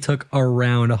definitely took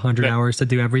around 100 hours to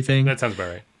do everything. That sounds about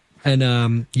right.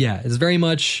 And yeah, it's very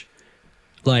much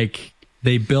like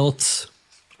they built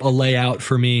a layout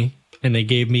for me and they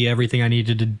gave me everything I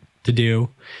needed to do.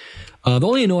 The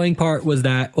only annoying part was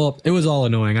that, well, it was all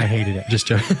annoying. I hated it. Just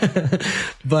joking.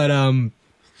 But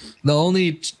the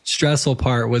only stressful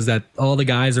part was that all the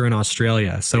guys are in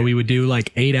Australia. So we would do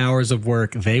like 8 hours of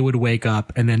work. They would wake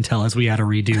up and then tell us we had to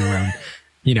redo around,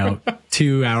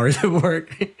 2 hours of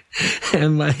work.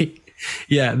 And like,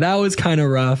 yeah, that was kind of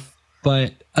rough.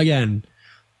 But again,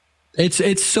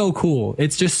 it's so cool.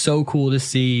 It's just so cool to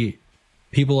see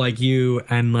people like you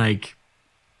and like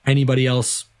anybody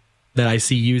else that I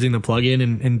see using the plugin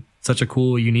in such a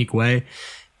cool, unique way.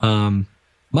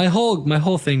 My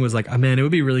whole thing was like, oh, man, it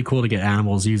would be really cool to get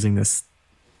animals using this.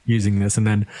 And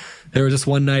then there was this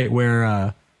one night where,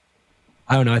 I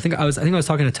don't know. I think I was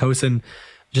talking to Tosin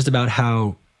just about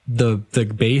how the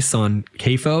bass on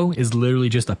CAFO is literally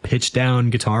just a pitch down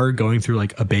guitar going through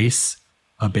like a bass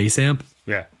amp.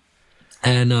 Yeah.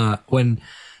 And, when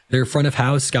their front of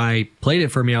house guy played it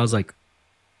for me, I was like,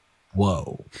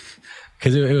 whoa,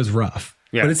 cause it was rough.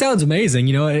 Yeah. But it sounds amazing,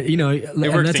 it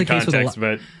works that's in context,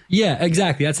 but yeah,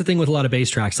 exactly. That's the thing with a lot of bass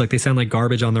tracks. Like they sound like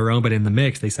garbage on their own, but in the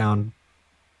mix, they sound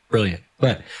brilliant.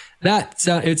 But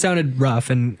it sounded rough.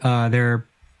 And,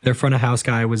 their front of house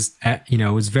guy was,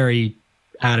 was very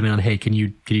adamant on, hey, can you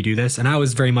do this? And I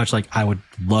was very much like, I would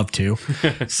love to.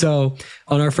 So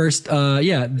on our first, we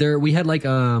had like,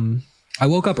 I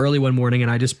woke up early one morning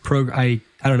and I just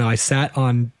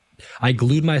I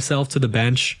glued myself to the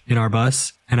bench in our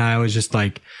bus and I was just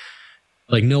like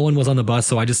no one was on the bus.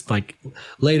 So I just like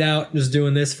laid out, just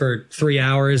doing this for 3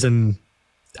 hours and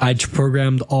I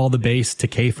programmed all the bass to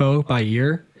CAFO by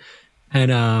ear.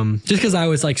 And, just cause I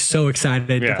was like so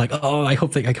excited, like, oh, I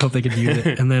hope they could use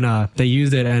it. And then, they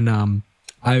used it and,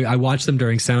 I watched them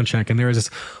during sound check and there was this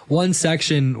one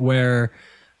section where,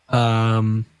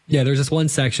 there's this one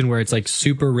section where it's like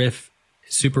super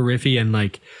riffy and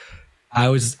like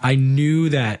I knew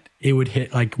that it would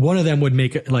hit, like one of them would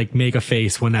make a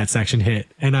face when that section hit.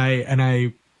 And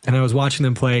I was watching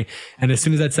them play and as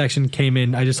soon as that section came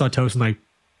in, I just saw Toast and like,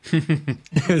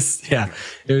 it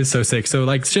was so sick. So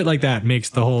like shit like that makes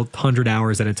the whole 100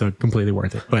 hours that it took completely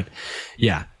worth it. But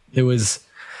yeah, it was,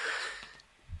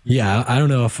 I don't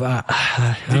know if I'll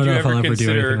ever do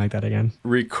anything like that again.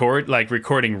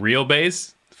 Recording real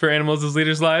bass for Animals as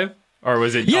Leaders Live, or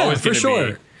was it always for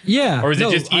sure? Yeah, or is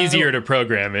it just easier to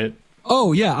program it?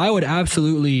 Oh yeah, I would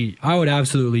absolutely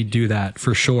do that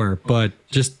for sure. But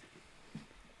just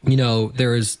there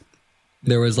was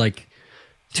like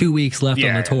 2 weeks left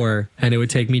on the tour, and it would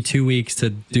take me 2 weeks to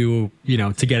do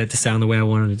to get it to sound the way I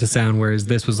wanted it to sound. Whereas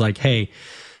this was like, hey,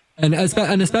 and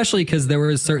especially because there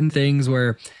were certain things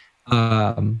where,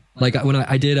 like when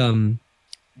I did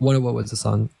what was the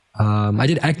song? I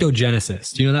did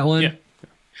Ectogenesis. Do you know that one?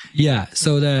 Yeah.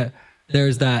 So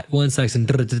there's that one section,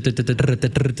 that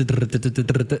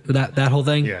whole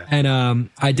thing. Yeah. And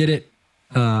I did it,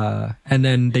 and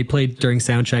then they played during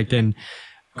soundcheck, and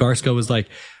Garsko was like,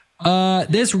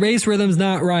 this race rhythm's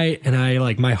not right. And I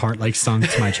like my heart like sunk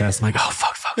to my chest. I'm like, oh fuck.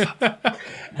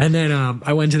 And then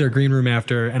I went to their green room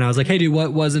after and I was like, hey dude,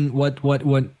 what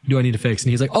do I need to fix?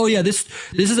 And he's like, oh yeah, this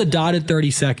is a dotted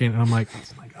 30-second. And I'm like, oh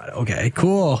my god, okay,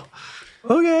 cool.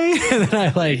 Okay. And then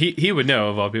I like he would know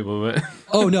of all people, but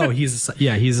oh no, he's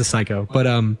a psycho. But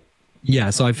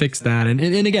so I fixed that. And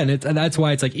again, that's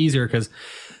why it's like easier because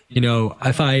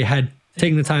if I had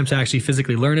taken the time to actually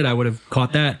physically learn it, I would have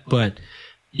caught that. But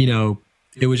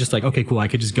it was just like, okay, cool. I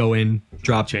could just go in,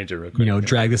 change it real quick,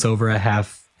 drag this over a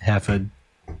half a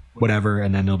whatever,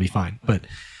 and then it'll be fine. But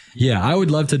yeah, I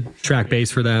would love to track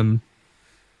bass for them.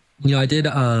 I did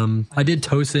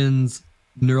Tosin's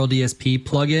Neural DSP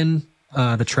plugin,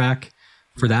 the track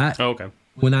for that. Oh, okay.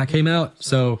 When that came out.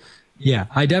 So yeah,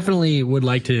 I definitely would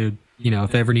like to,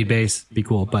 if they ever need bass, be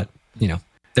cool. But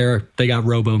they got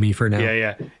Robo me for now.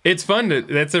 Yeah. It's fun.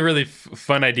 That's a really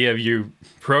fun idea of you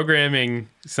programming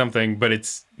something, but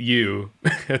it's you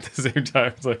at the same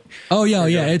time. It's like, oh yeah.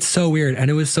 It's so weird. And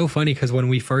it was so funny because when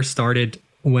we first started,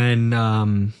 when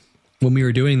we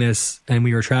were doing this and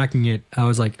we were tracking it, I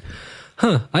was like,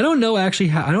 I don't actually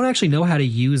know how to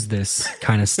use this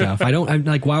kind of stuff. I'm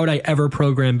like, why would I ever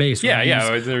program bass?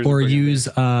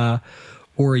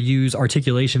 Or use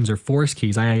articulations or force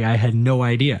keys. I had no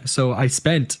idea. So I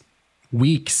spent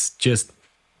weeks just,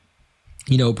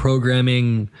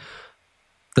 programming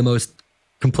the most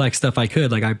complex stuff I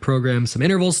could. Like I programmed some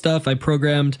interval stuff. I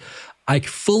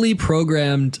fully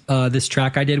programmed this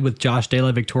track I did with Josh De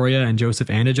La Victoria and Joseph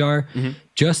Andajar,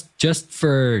 just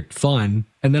for fun.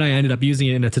 And then I ended up using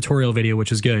it in a tutorial video,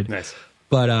 which was good. Nice.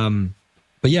 But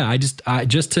yeah, I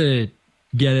just to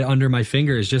get it under my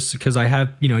fingers, just because I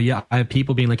have, I have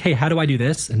people being like, hey, how do I do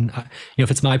this? And if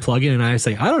it's my plugin and I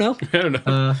say, I don't know. I don't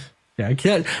know. Yeah, I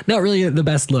can't, not really the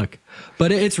best look,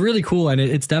 but it's really cool. And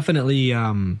it's definitely, if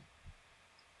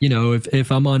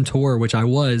I'm on tour, which I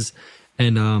was,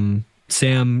 and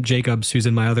Sam Jacobs, who's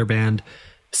in my other band,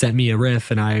 sent me a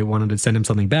riff and I wanted to send him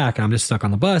something back, and I'm just stuck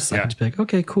on the bus. I can just be like,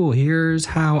 okay, cool. Here's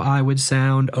how I would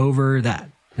sound over that.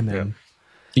 And then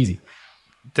easy.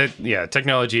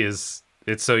 Technology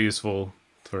it's so useful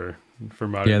for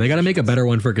modern. Yeah, they got to make a better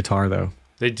one for guitar though.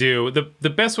 They do. The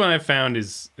best one I've found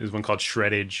is one called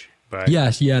Shreddage. There's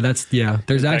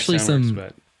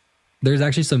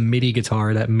actually some MIDI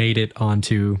guitar that made it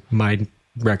onto my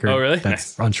record. Oh, really?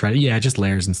 That's on Shreddage. Yeah, just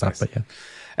layers and stuff. Nice. But yeah.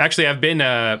 Actually, I've been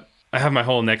I have my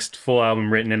whole next full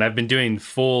album written, and I've been doing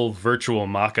full virtual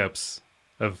mock-ups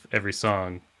of every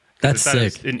song. That's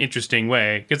sick. An interesting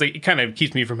way, because it kind of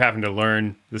keeps me from having to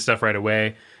learn the stuff right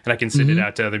away, and I can send it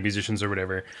out to other musicians or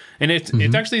whatever. And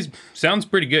it actually sounds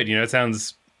pretty good. It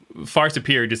sounds far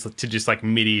superior to just like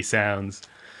MIDI sounds.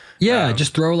 Yeah,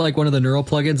 just throw like one of the neural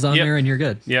plugins on there and you're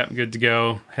good. Yeah, good to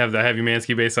go. Have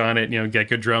Umansky Bass on it. Get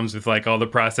good drums with like all the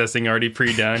processing already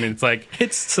pre-done. And it's like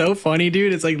it's so funny,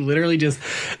 dude. It's like literally just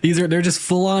they're just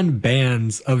full on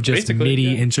bands of just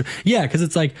MIDI intro. Yeah, because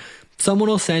it's like someone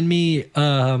will send me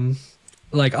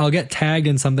like I'll get tagged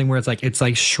in something where it's like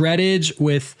shreddage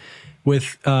with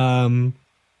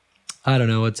I don't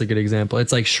know what's a good example.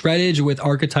 It's like shreddage with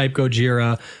Archetype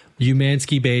Gojira,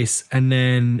 Umansky Bass, and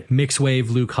then Mixwave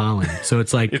Luke Holland. So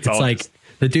it's like it's like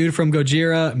the dude from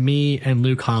Gojira, me, and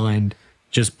Luke Holland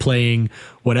just playing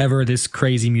whatever this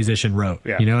crazy musician wrote.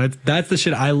 Yeah. That's the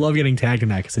shit. I love getting tagged in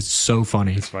that because it's so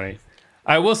funny. It's funny.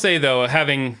 I will say though,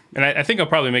 and I think I'll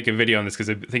probably make a video on this because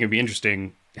I think it'd be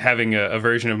interesting having a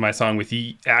version of my song with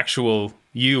the actual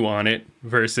you on it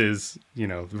versus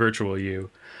virtual you.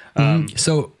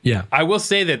 So yeah, I will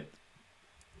say that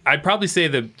I'd probably say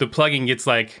the plugin gets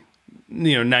like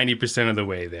 90% of the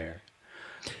way there.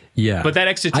 Yeah. But that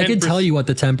extra 10%... I can tell you what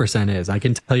the 10% is. I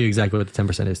can tell you exactly what the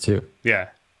 10% is too. Yeah.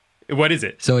 What is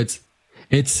it? So it's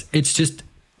just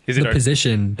the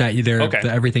position that that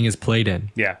everything is played in.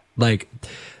 Yeah. Like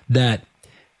that,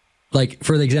 like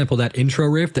for the example, that intro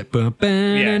riff that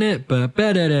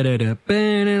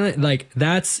like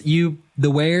that's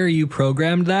the way you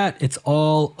programmed that, it's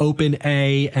all open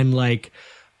A and like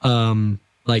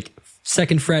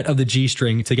second fret of the G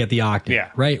string to get the octave.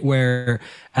 Yeah. Right. Where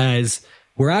I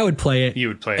would play it, you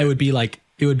would play it would be like,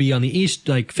 it would be on the E,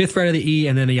 like fifth fret of the E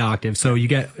and then the octave. So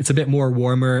it's a bit more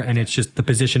warmer and it's just the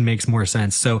position makes more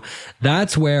sense. So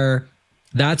that's where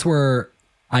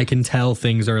I can tell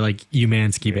things are like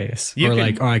Umansky Bass or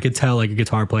I could tell like a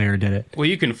guitar player did it. Well,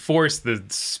 you can force the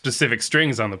specific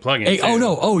strings on the plugin. Hey,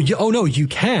 you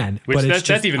can. Which but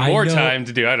that's even more time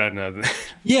to do. I don't know.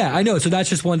 Yeah, I know. So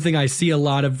that's just one thing I see a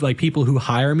lot of like people who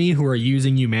hire me who are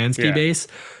using Umansky Bass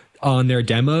on their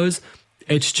demos.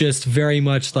 It's just very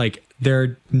much like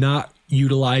they're not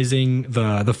utilizing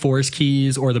the force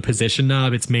keys or the position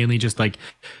knob. It's mainly just like,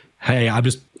 hey,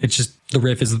 it's just the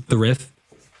riff is the riff.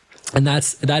 And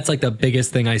that's like the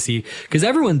biggest thing I see, because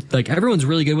everyone's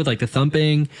really good with like the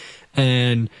thumping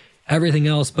and everything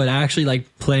else, but actually like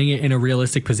playing it in a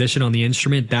realistic position on the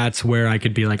instrument, that's where I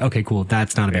could be like, okay, cool,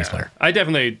 that's not a bass player. I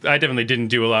definitely didn't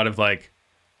do a lot of like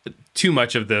too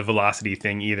much of the velocity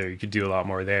thing either. You could do a lot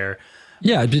more there.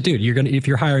 Yeah, dude, if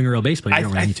you're hiring a real bass player, you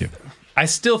don't really need to. I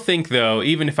still think though,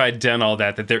 even if I'd done all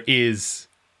that there is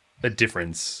a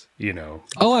difference,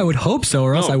 Oh, I would hope so,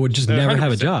 or else I would just never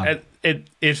have a job. And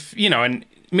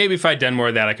maybe if I'd done more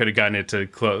of that, I could have gotten it to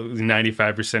close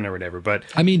 95% or whatever. But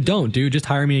I mean, don't, dude. Just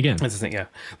hire me again. That's the thing, yeah.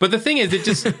 But the thing is,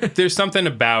 there's something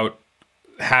about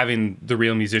having the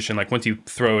real musician. Like once I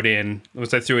threw it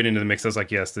into the mix, I was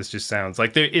like, yes, this just sounds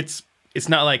like it's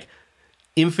not like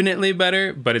infinitely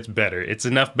better, but it's better. It's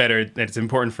enough better that it's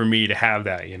important for me to have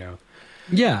that.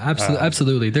 Yeah,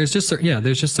 absolutely. There's just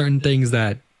certain things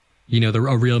that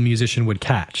a real musician would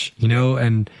catch.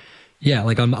 And. Yeah,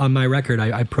 like on my record,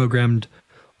 I programmed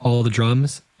all the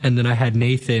drums, and then I had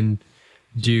Nathan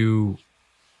do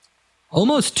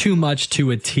almost too much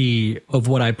to a T of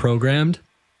what I programmed,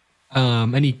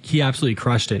 and he absolutely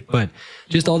crushed it. But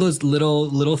just all those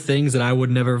little things that I would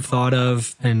never have thought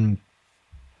of, and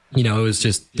it was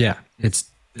just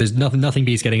there's nothing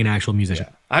beats getting an actual musician.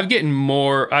 Yeah. I've gotten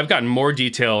more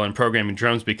detail in programming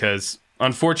drums because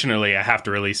unfortunately I have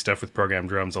to release stuff with programmed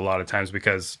drums a lot of times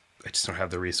because I just don't have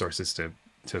the resources to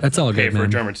That's all pay good, for a man.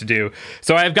 drummer to do.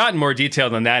 So I've gotten more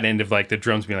detailed on that end of like the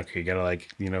drums being like, okay, you gotta like,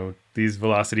 these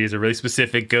velocities are really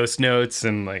specific ghost notes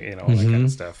and like, all that kind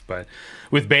of stuff. But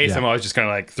with bass, I'm always just kind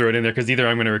of like throw it in there because either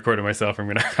I'm going to record it myself or I'm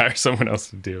going to hire someone else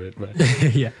to do it. But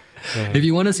yeah. If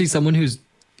you want to see someone who's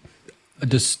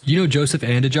just, Joseph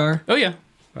Andajar? Oh yeah.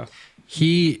 Wow.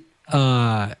 He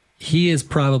is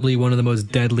probably one of the most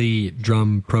deadly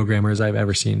drum programmers I've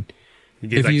ever seen.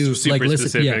 If you super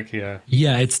specific,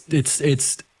 yeah,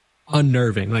 it's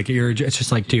unnerving. Like it's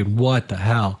just like, dude, what the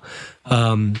hell?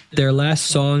 Their last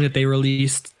song that they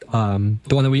released, the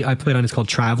one that I played on is called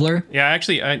Traveler. Yeah,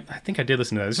 actually, I think I did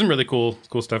listen to that. There's some really cool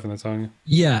stuff in that song.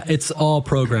 Yeah, it's all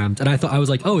programmed, and I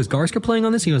was like, oh, is Garska playing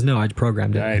on this? He goes, no, I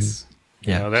programmed it. Nice.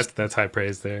 And, that's high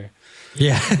praise there.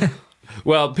 Yeah.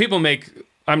 Well, people make.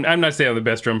 I'm not saying I'm the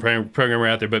best drum programmer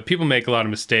out there, but people make a lot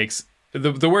of mistakes.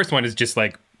 The worst one is just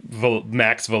like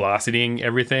max velocitying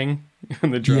everything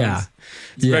on the drums,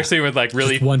 especially with like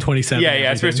really just 127.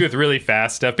 Yeah, especially with really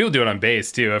fast stuff. People do it on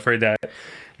bass too. I've heard that.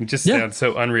 It just sounds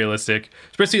so unrealistic,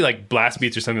 especially like blast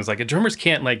beats or something. It's like drummers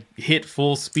can't like hit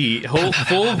full speed,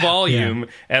 full volume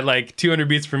at like 200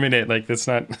 beats per minute. Like that's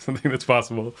not something that's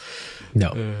possible.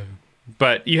 No,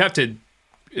 but you have to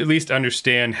at least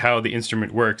understand how the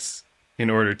instrument works in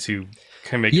order to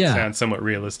kind of make it sound somewhat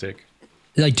realistic.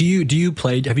 Like, do you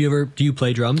play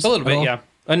drums? A little bit, yeah.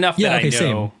 Enough that I know.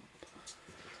 Same.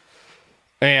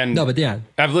 And no, but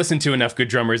I've listened to enough good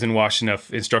drummers and watched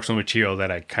enough instructional material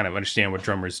that I kind of understand what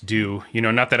drummers do.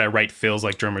 Not that I write fills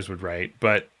like drummers would write,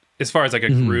 but as far as like a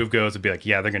groove goes, it'd be like,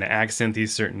 they're going to accent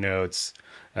these certain notes.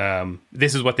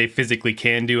 This is what they physically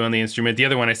can do on the instrument. The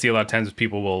other one I see a lot of times is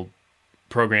people will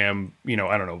program,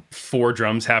 4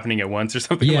 drums happening at once or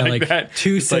something like that.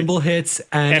 2 cymbal hits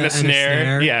and a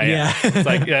snare. Yeah. It's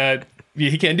like,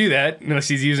 he can't do that unless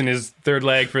he's using his third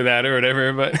leg for that or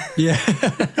whatever. But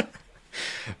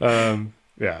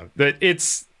but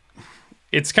it's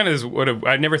kind of what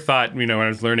I never thought, when I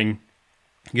was learning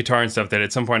guitar and stuff, that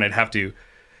at some point I'd have to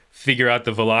figure out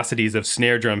the velocities of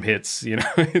snare drum hits,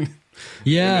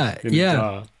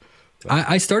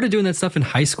 I started doing that stuff in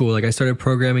high school. Like I started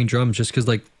programming drums just because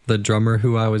like the drummer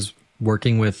who I was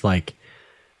working with, like,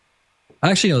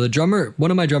 actually no,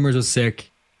 one of my drummers was sick,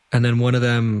 and then one of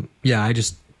them,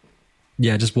 just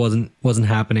wasn't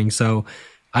happening. So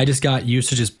I just got used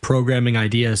to just programming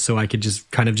ideas so I could just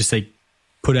kind of just say,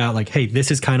 put out like, hey, this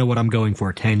is kind of what I'm going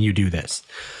for. Can you do this?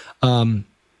 But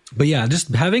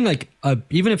just having like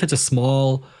even if it's a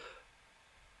small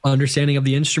understanding of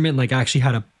the instrument, like actually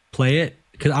how to play it.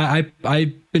 Because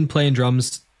I've been playing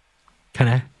drums kind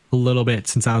of a little bit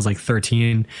since I was like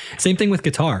 13. Same thing with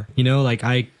guitar,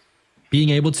 like being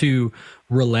able to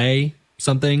relay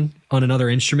something on another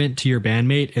instrument to your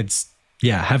bandmate. It's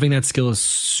having that skill is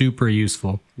super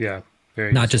useful. Yeah,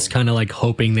 very not useful. just kind of like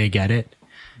hoping they get it.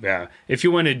 Yeah, if you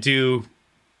want to do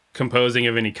composing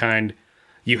of any kind,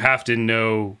 you have to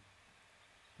know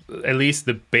at least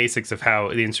the basics of how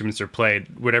the instruments are played,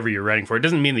 whatever you're writing for. It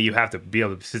doesn't mean that you have to be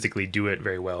able to physically do it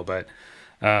very well, but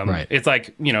it's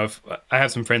like, if I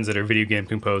have some friends that are video game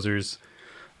composers,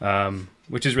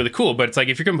 which is really cool, but it's like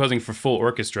if you're composing for full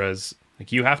orchestras,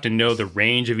 like you have to know the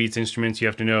range of each instrument, you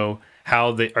have to know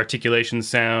how the articulations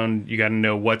sound, you got to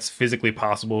know what's physically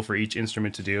possible for each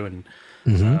instrument to do, and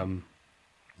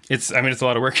it's a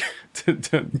lot of work to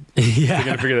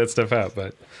figure that stuff out,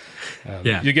 but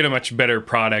you get a much better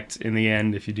product in the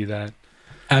end if you do that.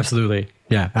 Absolutely.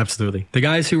 Yeah, absolutely. The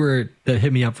guys that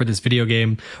hit me up for this video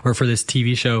game or for this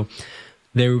TV show,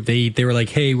 they were like,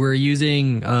 hey, we're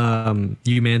using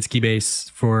Umansky Bass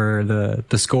for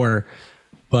the score,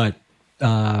 but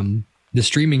the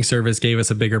streaming service gave us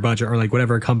a bigger budget, or like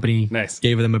whatever company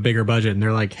gave them a bigger budget, and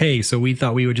they're like, hey, so we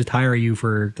thought we would just hire you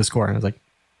for the score. And I was like,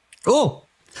 oh.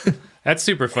 That's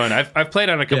super fun. I've played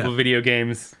on a couple of video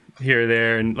games here or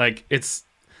there, and like it's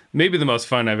maybe the most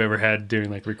fun I've ever had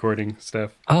doing like recording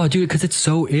stuff. Oh, dude, because it's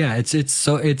so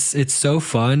it's so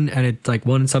fun, and it's like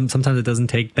sometimes it doesn't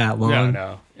take that long.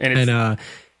 No, and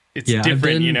it's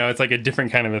different. It's like a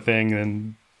different kind of a thing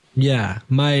than. Yeah,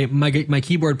 my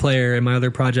keyboard player in my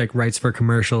other project writes for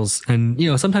commercials,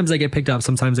 and sometimes I get picked up,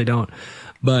 sometimes I don't,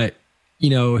 but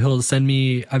he'll send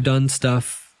me. I've done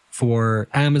stuff for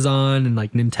Amazon and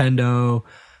like Nintendo.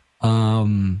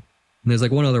 And there's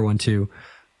like one other one too,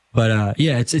 but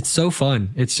it's so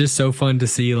fun. It's just so fun to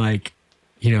see like,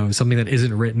 something that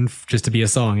isn't written just to be a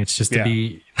song. It's just to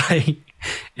be like,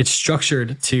 it's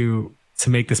structured to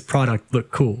make this product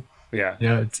look cool. Yeah.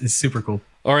 It's super cool.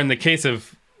 Or in the case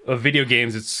of video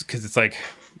games, it's because it's like,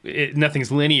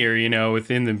 nothing's linear,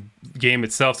 within the game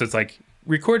itself. So it's like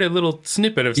record a little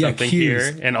snippet of something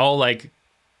here and I'll like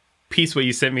piece what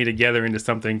you sent me together into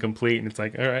something complete, and it's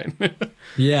like, all right.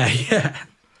 Yeah.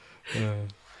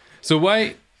 So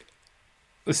why,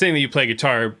 saying that you play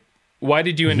guitar, why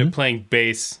did you end up playing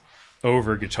bass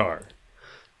over guitar?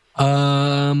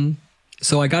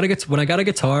 So when I got a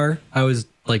guitar, I was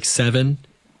like 7,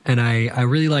 and I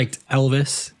really liked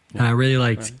Elvis, and I really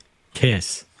liked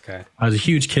Kiss. Okay. I was a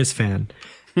huge Kiss fan.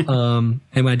 And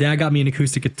my dad got me an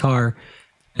acoustic guitar,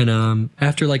 and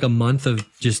after like a month of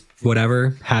just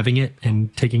whatever, having it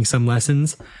and taking some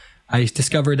lessons, I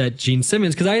discovered that Gene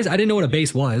Simmons, because I didn't know what a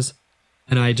bass was,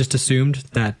 and I just assumed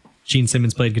that Gene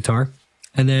Simmons played guitar.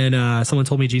 And then someone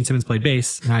told me Gene Simmons played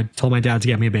bass, and I told my dad to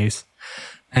get me a bass.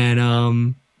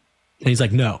 And he's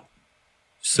like, no.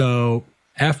 So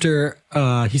after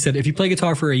he said, if you play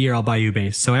guitar for a year, I'll buy you a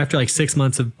bass. So after like 6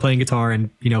 months of playing guitar and,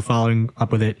 you know, following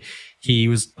up with it, he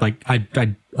was like, I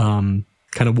kind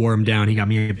of wore him down. He got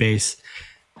me a bass.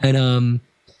 And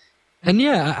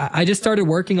yeah, I just started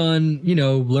working on, you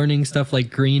know, learning stuff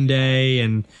like Green Day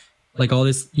and like all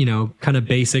this, you know, kind of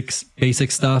basic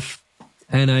stuff.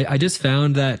 And I just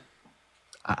found that,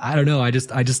 I don't know, I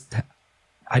just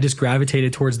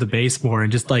gravitated towards the bass more,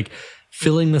 and just like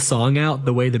filling the song out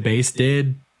the way the bass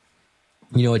did,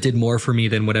 you know, it did more for me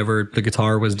than whatever the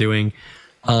guitar was doing.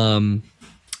 And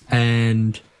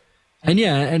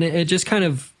yeah, and it just kind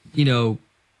of, you know,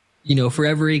 for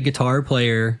every 10 guitar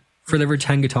players,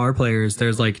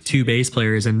 there's like 2 bass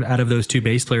players, and out of those 2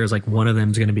 bass players, like one of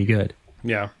them is going to be good.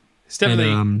 Yeah. It's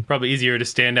definitely probably easier to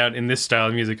stand out in this style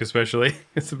of music, especially.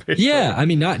 It's a bass player. I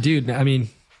mean,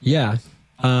 yeah.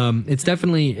 It's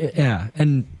definitely, yeah.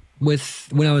 And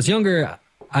when I was younger,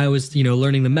 I was, you know,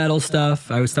 learning the metal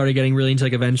stuff. I started getting really into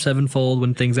like Avenged Sevenfold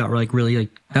when things that were like really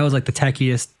like, that was like the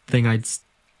techiest thing I'd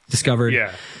discovered.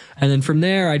 Yeah. And then from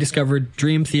there, I discovered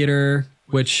Dream Theater,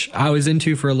 which I was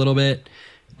into for a little bit.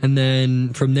 And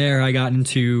then from there, I got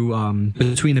into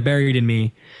Between the Buried and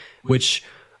Me, which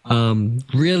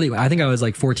really, I think I was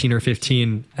like 14 or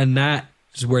 15. And that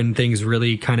is when things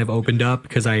really kind of opened up,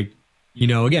 because you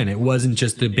know, again, it wasn't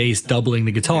just the bass doubling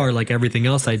the guitar like everything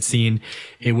else I'd seen.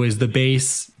 It was the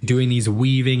bass doing these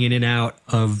weaving in and out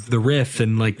of the riff,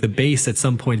 and like the bass at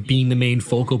some point being the main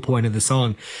focal point of the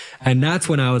song. And that's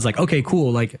when I was like, okay,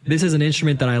 cool. Like, this is an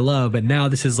instrument that I love, but now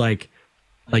this is like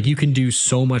you can do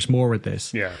so much more with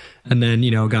this. Yeah. And then,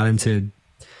 you know, got into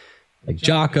like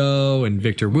Jocko and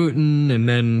Victor Wooten. And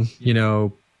then, you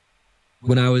know,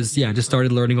 when I was, just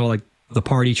started learning all like the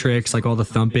party tricks, like all the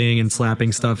thumping and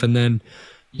slapping stuff. And then,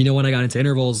 you know, when I got into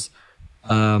intervals,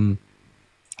 I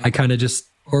kind of just,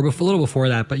 or a little before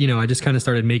that, but, you know, I just kind of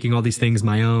started making all these things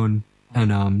my own,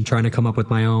 and trying to come up with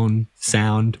my own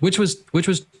sound, which was,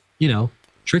 you know,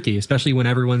 tricky, especially when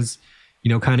everyone's, you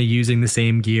know, kind of using the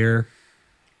same gear.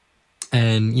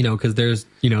 And, you know, because there's,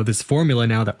 you know, this formula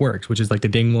now that works, which is like the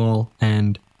Dingwall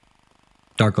and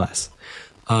Darkglass.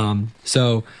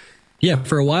 So yeah,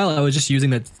 for a while I was just using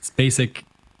that basic,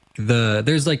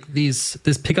 there's like this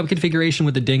pickup configuration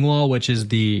with the Dingwall, which is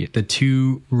the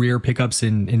 2 rear pickups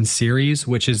in series,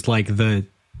 which is like the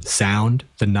sound,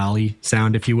 the Nolly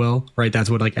sound, if you will, right? That's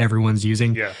what like everyone's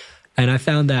using. Yeah. And I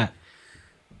found that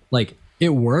like it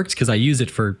worked because I used it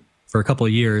for a couple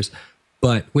of years.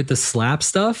 But with the slap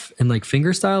stuff and like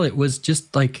fingerstyle, it was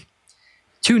just like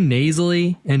too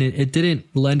nasally, and it didn't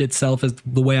lend itself as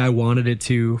the way I wanted it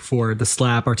to for the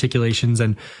slap articulations.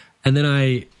 And then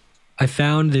I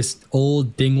found this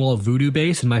old Dingwall voodoo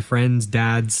bass in my friend's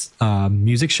dad's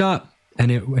music shop,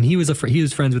 and he was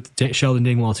friends with Sheldon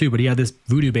Dingwall too, but he had this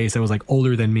voodoo bass that was like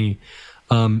older than me.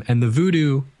 And the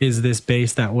voodoo is this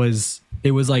bass that was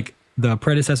like the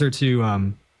predecessor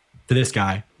to this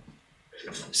guy.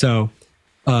 So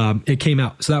it came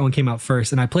out. So that one came out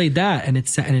first, and I played that, and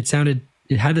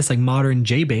it had this like modern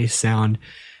J bass sound,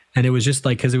 and it was just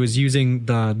like, because it was using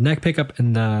the neck pickup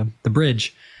and the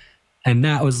bridge, and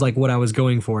that was like what I was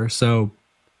going for. So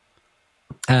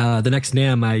the next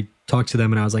NAMM, I talked to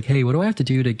them and I was like, hey, what do I have to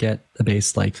do to get a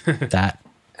bass like that?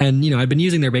 And, you know, I'd been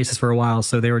using their basses for a while,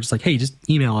 so they were just like, hey, just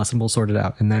email us and we'll sort it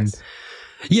out. And then, so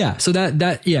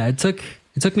it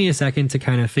took me a second to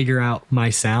kind of figure out my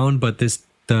sound, but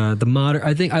the modern,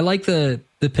 I think I like the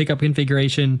pickup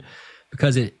configuration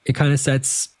because it kind of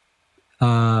sets,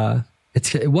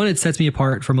 it sets me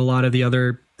apart from a lot of the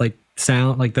other like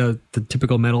sound, like the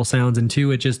typical metal sounds. And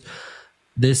 2, it just,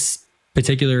 this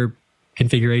particular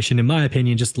configuration, in my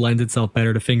opinion, just lends itself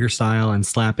better to fingerstyle and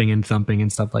slapping and thumping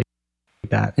and stuff like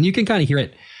that. And you can kind of hear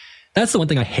it. That's the one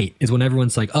thing I hate, is when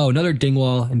everyone's like, oh, another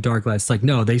Dingwall and Darkglass. It's like,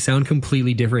 no, they sound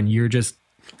completely different. You're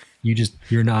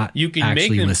not. You can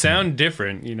make them sound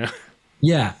different, you know?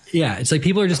 Yeah. It's like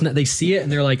people are just, they see it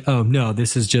and they're like, oh no,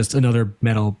 this is just another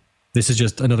metal this is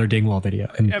just another Dingwall video.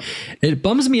 And it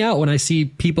bums me out when I see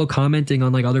people commenting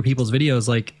on like other people's videos,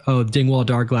 like, oh, Dingwall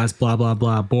Dark Glass, blah, blah,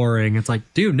 blah, boring. It's like,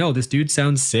 dude, no, this dude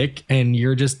sounds sick and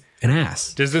you're just an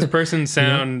ass. Does this person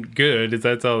sound good?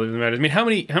 That's all that matters. I mean, how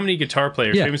many guitar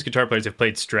players, famous guitar players have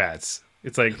played Strats?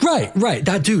 It's like... Right.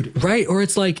 That dude, right? Or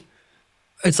it's like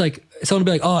someone will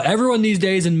be like, oh, everyone these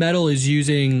days in metal is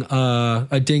using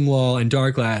a Dingwall and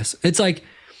Dark Glass. It's like,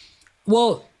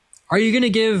 well, are you going to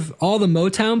give all the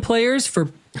Motown players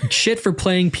for shit for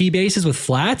playing P basses with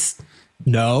flats?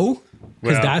 No,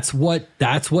 because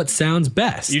that's what sounds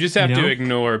best. You just have to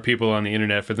ignore people on the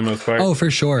internet for the most part. Oh, for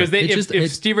sure. Because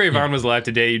if Steve Ray Vaughan was alive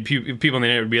today, people on the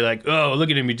internet would be like, oh, look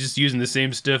at him, he's just using the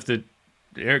same stuff that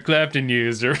Eric Clapton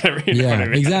used or whatever. You know what I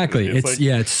mean? Exactly.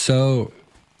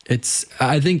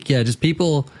 I think just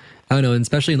people, I don't know, and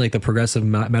especially in like the progressive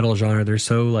metal genre, they're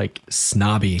so like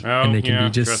snobby and they can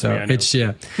be just so but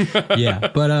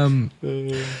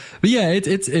yeah,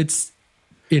 it's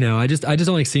I just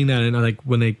don't like seeing that. And like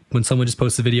when someone just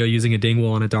posts a video using a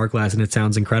Dingwall and a Dark Glass and it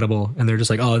sounds incredible and they're just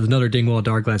like, oh, there's another Dingwall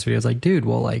Dark Glass video. It's like, dude,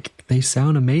 well, like they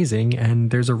sound amazing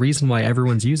and there's a reason why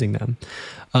everyone's using them.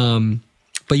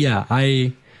 But yeah,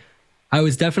 I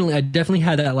definitely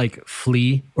had that like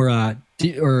Flea or not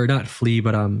Flea,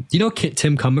 but do you know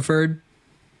Tim Comerford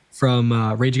from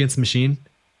Rage Against the Machine?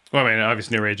 Well, I mean,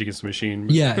 obviously no Rage Against the Machine.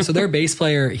 Yeah, so their bass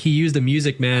player, he used a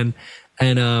Music Man,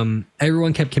 and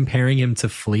everyone kept comparing him to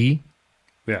Flea.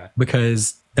 Yeah.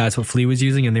 Because that's what Flea was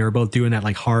using, and they were both doing that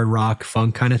like hard rock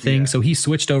funk kind of thing. Yeah. So he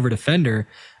switched over to Fender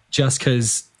just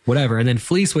because whatever. And then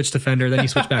Flea switched to Fender, then he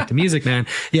switched back to Music Man.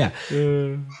 Yeah.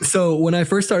 So when I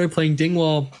first started playing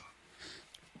Dingwall,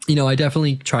 I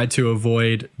definitely tried to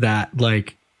avoid that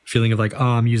like feeling of like, oh,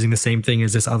 I'm using the same thing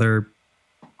as this other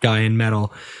guy in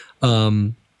metal.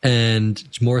 And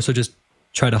more so just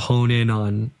try to hone in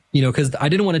on, because I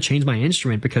didn't want to change my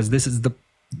instrument because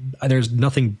there's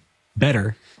nothing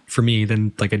better for me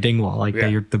than like a Dingwall. Like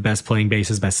you're the best playing bass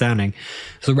is best sounding.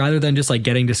 So rather than just like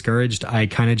getting discouraged, I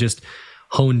kind of just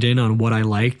honed in on what I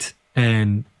liked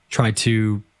and tried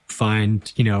to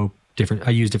find, I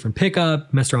use different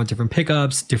messed around with different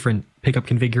pickups, different pickup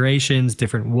configurations,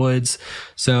 different woods.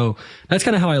 So that's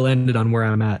kind of how I landed on where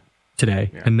I'm at today.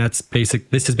 Yeah. And this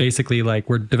is basically like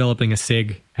we're developing a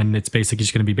SIG and it's basically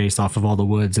just going to be based off of all the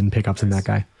woods and pickups in that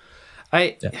guy.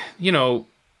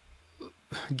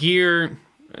 Gear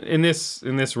in this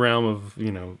realm of,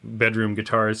 bedroom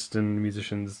guitarists and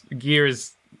musicians, gear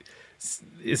is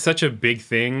such a big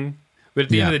thing. But at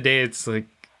the end of the day, it's like,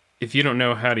 if you don't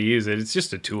know how to use it, it's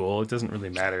just a tool. It doesn't really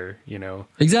matter,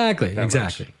 Exactly. It's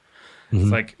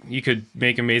like you could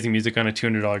make amazing music on a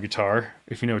 $200 guitar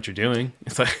if you know what you're doing.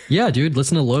 It's like, yeah, dude,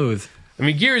 listen to Loathe. I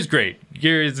mean, gear is great.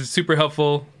 Gear is super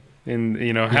helpful, and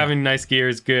having nice gear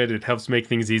is good. It helps make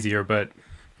things easier, but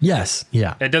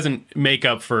it doesn't make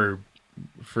up for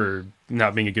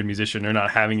not being a good musician or not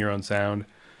having your own sound.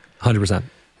 100%.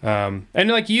 And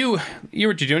like you what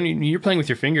you're doing, you're playing with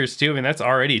your fingers too. I mean, that's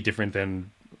already different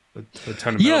than a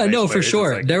ton of no, for players.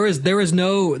 Sure. Like, there was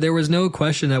no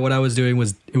question that what I was doing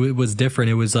was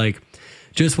different. It was like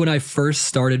just when I first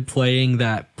started playing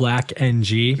that Black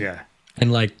NG. Yeah.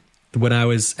 And like when I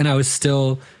was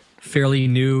still fairly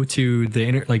new to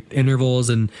the intervals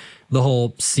and the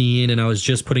whole scene, and I was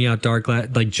just putting out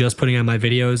just putting out my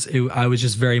videos. I was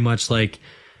just very much like,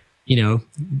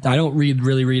 I don't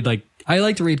really read like. I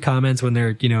like to read comments when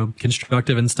they're,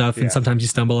 constructive and stuff. And sometimes you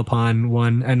stumble upon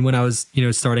one. And when I was,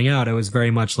 starting out, I was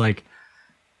very much like,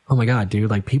 oh my God, dude,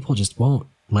 like people just won't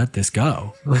let this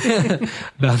go about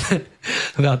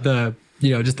the,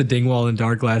 just the Dingwall and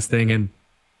Dark Glass thing.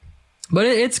 But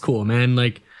it's cool, man.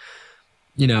 Like,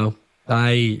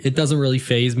 it doesn't really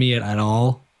faze me at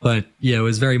all. But yeah, it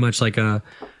was very much like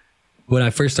when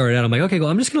I first started out, I'm like, okay, well,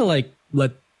 I'm just going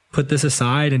to put this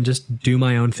aside and just do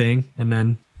my own thing. And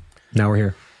then now we're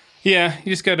here. Yeah,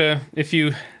 you just gotta, if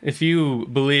you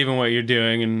believe in what you're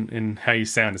doing and how you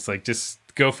sound, it's like just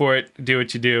go for it, do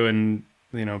what you do, and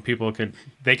people can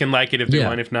like it if they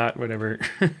want, if not, whatever.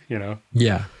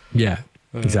 Yeah,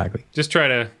 exactly. Just try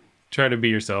to be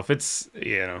yourself. It's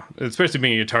especially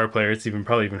being a guitar player, it's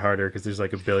probably even harder because there's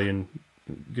like a billion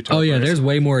guitar. Oh yeah, players. There's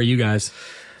way more of you guys.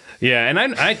 Yeah, and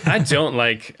I don't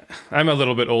like, I'm a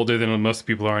little bit older than most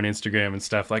people are on Instagram and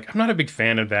stuff. Like, I'm not a big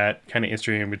fan of that kind of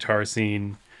Instagram guitar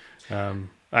scene. I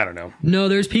don't know. No,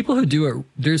 there's people who do it.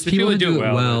 There's people who do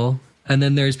it well. And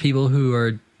then there's people who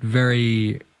are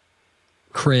very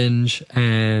cringe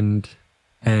and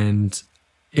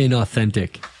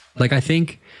inauthentic. Like, I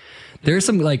think there's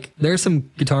some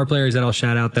guitar players that I'll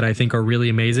shout out that I think are really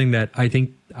amazing that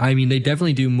they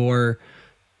definitely do more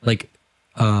like,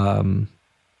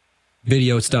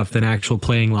 video stuff than actual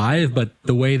playing live, but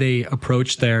the way they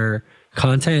approach their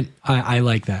content, I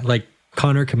like that. Like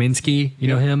Connor Kaminsky, you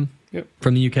know him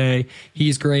from the UK.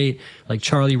 He's great. Like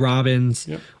Charlie Robbins,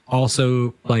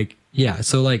 also like,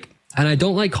 so like, and I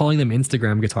don't like calling them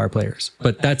Instagram guitar players,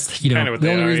 but that's, you know, the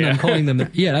only reason I'm calling them.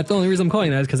 Yeah, that's the only reason I'm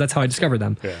calling that is because that's how I discovered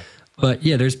them. Yeah. But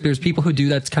yeah, there's people who do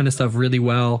that kind of stuff really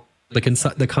well.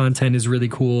 The content is really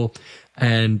cool,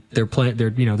 and they're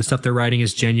you know, the stuff they're writing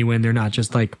is genuine. They're not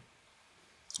just like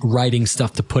writing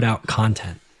stuff to put out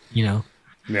content, you know?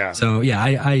 Yeah. So yeah,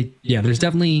 I there's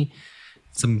definitely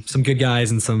some good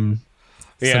guys and some.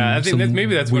 Yeah, I think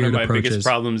that's one of my biggest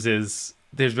problems is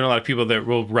there's been a lot of people that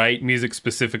will write music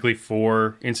specifically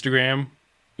for Instagram,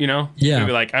 you know? Yeah.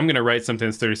 Maybe like, I'm going to write something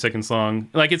that's 30 seconds long.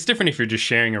 Like, it's different if you're just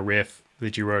sharing a riff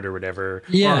that you wrote or whatever.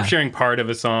 Yeah. Or sharing part of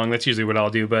a song. That's usually what I'll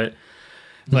do. But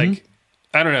like,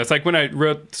 I don't know. It's like when I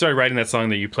started writing that song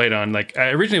that you played on, like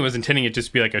I originally was intending it just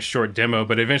to be like a short demo,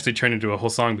 but it eventually turned into a whole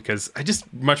song because I just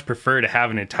much prefer to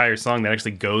have an entire song that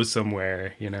actually goes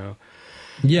somewhere, you know?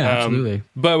 Yeah, absolutely.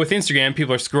 But with Instagram,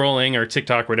 people are scrolling or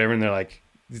TikTok or whatever, and they're like,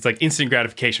 it's like instant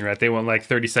gratification, right? They want like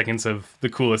 30 seconds of the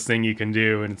coolest thing you can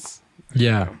do. And it's,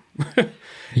 yeah.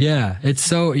 Yeah. It's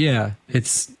so,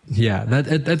 that's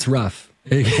rough.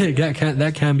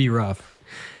 That can be rough.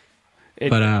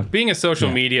 But being a social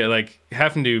media, like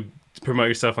having to promote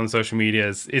yourself on social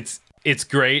media it's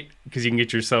great because you can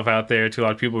get yourself out there to a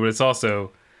lot of people, but it's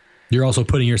also, you're also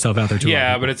putting yourself out there to a lot of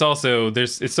people. But it's also,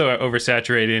 it's so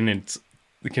oversaturated, and it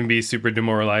can be super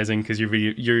demoralizing because you're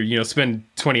you know, spend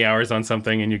 20 hours on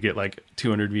something and you get like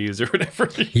 200 views or whatever.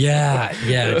 Yeah,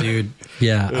 dude.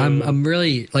 Yeah. I'm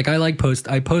really like, I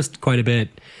post quite a bit,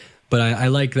 but I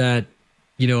like that,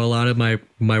 you know, a lot of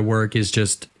my work is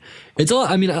just, it's a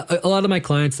lot. I mean, a lot of my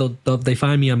clients, they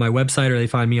find me on my website or they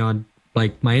find me on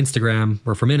like my Instagram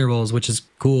or from Intervals, which is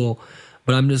cool.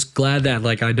 But I'm just glad that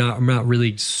like I'm not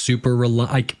really super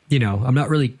like, you know, I'm not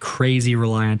really crazy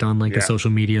reliant on like the social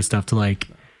media stuff to like,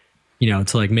 you know,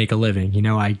 to like make a living. You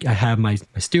know, I have my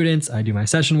students, I do my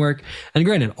session work, and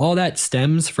granted, all that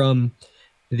stems from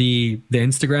the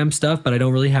Instagram stuff, but I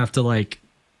don't really have to like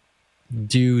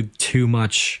do too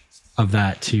much of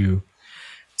that to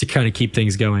kind of keep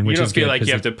things going. Which you don't is feel like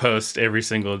you have to post every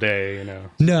single day, you know?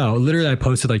 No, literally, I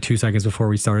posted like 2 seconds before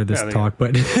we started this talk,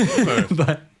 but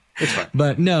it's fine.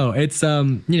 But no, it's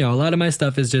you know, a lot of my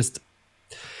stuff is just,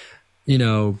 you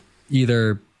know,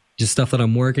 either just stuff that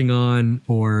I'm working on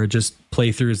or just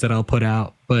playthroughs that I'll put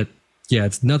out. But yeah,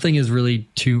 nothing is really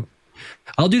too.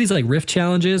 I'll do these like riff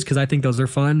challenges because I think those are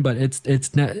fun, but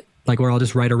it's not like where I'll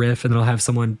just write a riff and then I'll have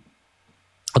someone.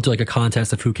 I'll do like a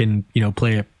contest of who can, you know,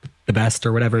 play it the best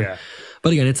or whatever. Yeah.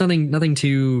 But again, it's nothing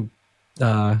too.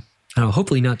 I don't know,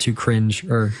 hopefully not too cringe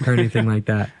or anything like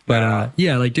that. But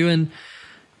yeah, like doing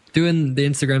the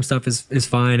Instagram stuff is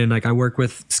fine, and like I work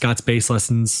with Scott's Bass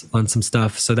Lessons on some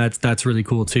stuff, so that's really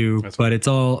cool too. But it's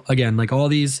all, again, like all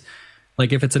these,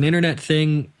 like if it's an internet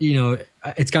thing, you know,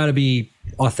 it's got to be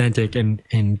authentic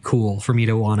and cool for me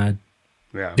to want to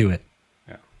do it.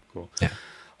 Yeah, cool. Yeah.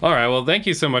 All right, well, thank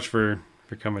you so much for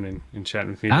coming in and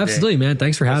chatting with me today. Absolutely, man.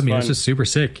 Thanks for having me. It's just super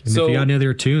sick. And if you got any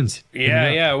other tunes,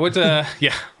 what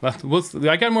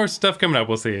I got more stuff coming up.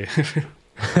 We'll see.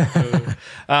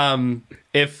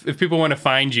 If people want to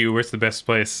find you, where's the best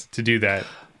place to do that?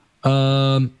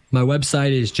 My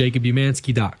website is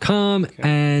jacobumansky.com,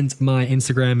 and my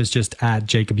Instagram is just at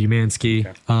Jacob Umansky.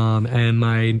 And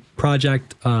my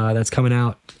project that's coming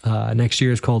out next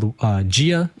year is called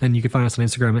Gia, and you can find us on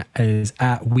Instagram is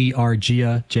at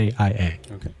wearegia, JIA.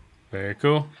 Okay. Very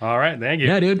cool. All right. Thank you.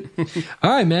 Yeah, dude.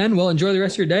 All right, man. Well, enjoy the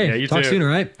rest of your day. Yeah, you Talk too. soon, all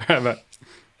right? All right, bye.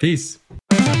 Peace.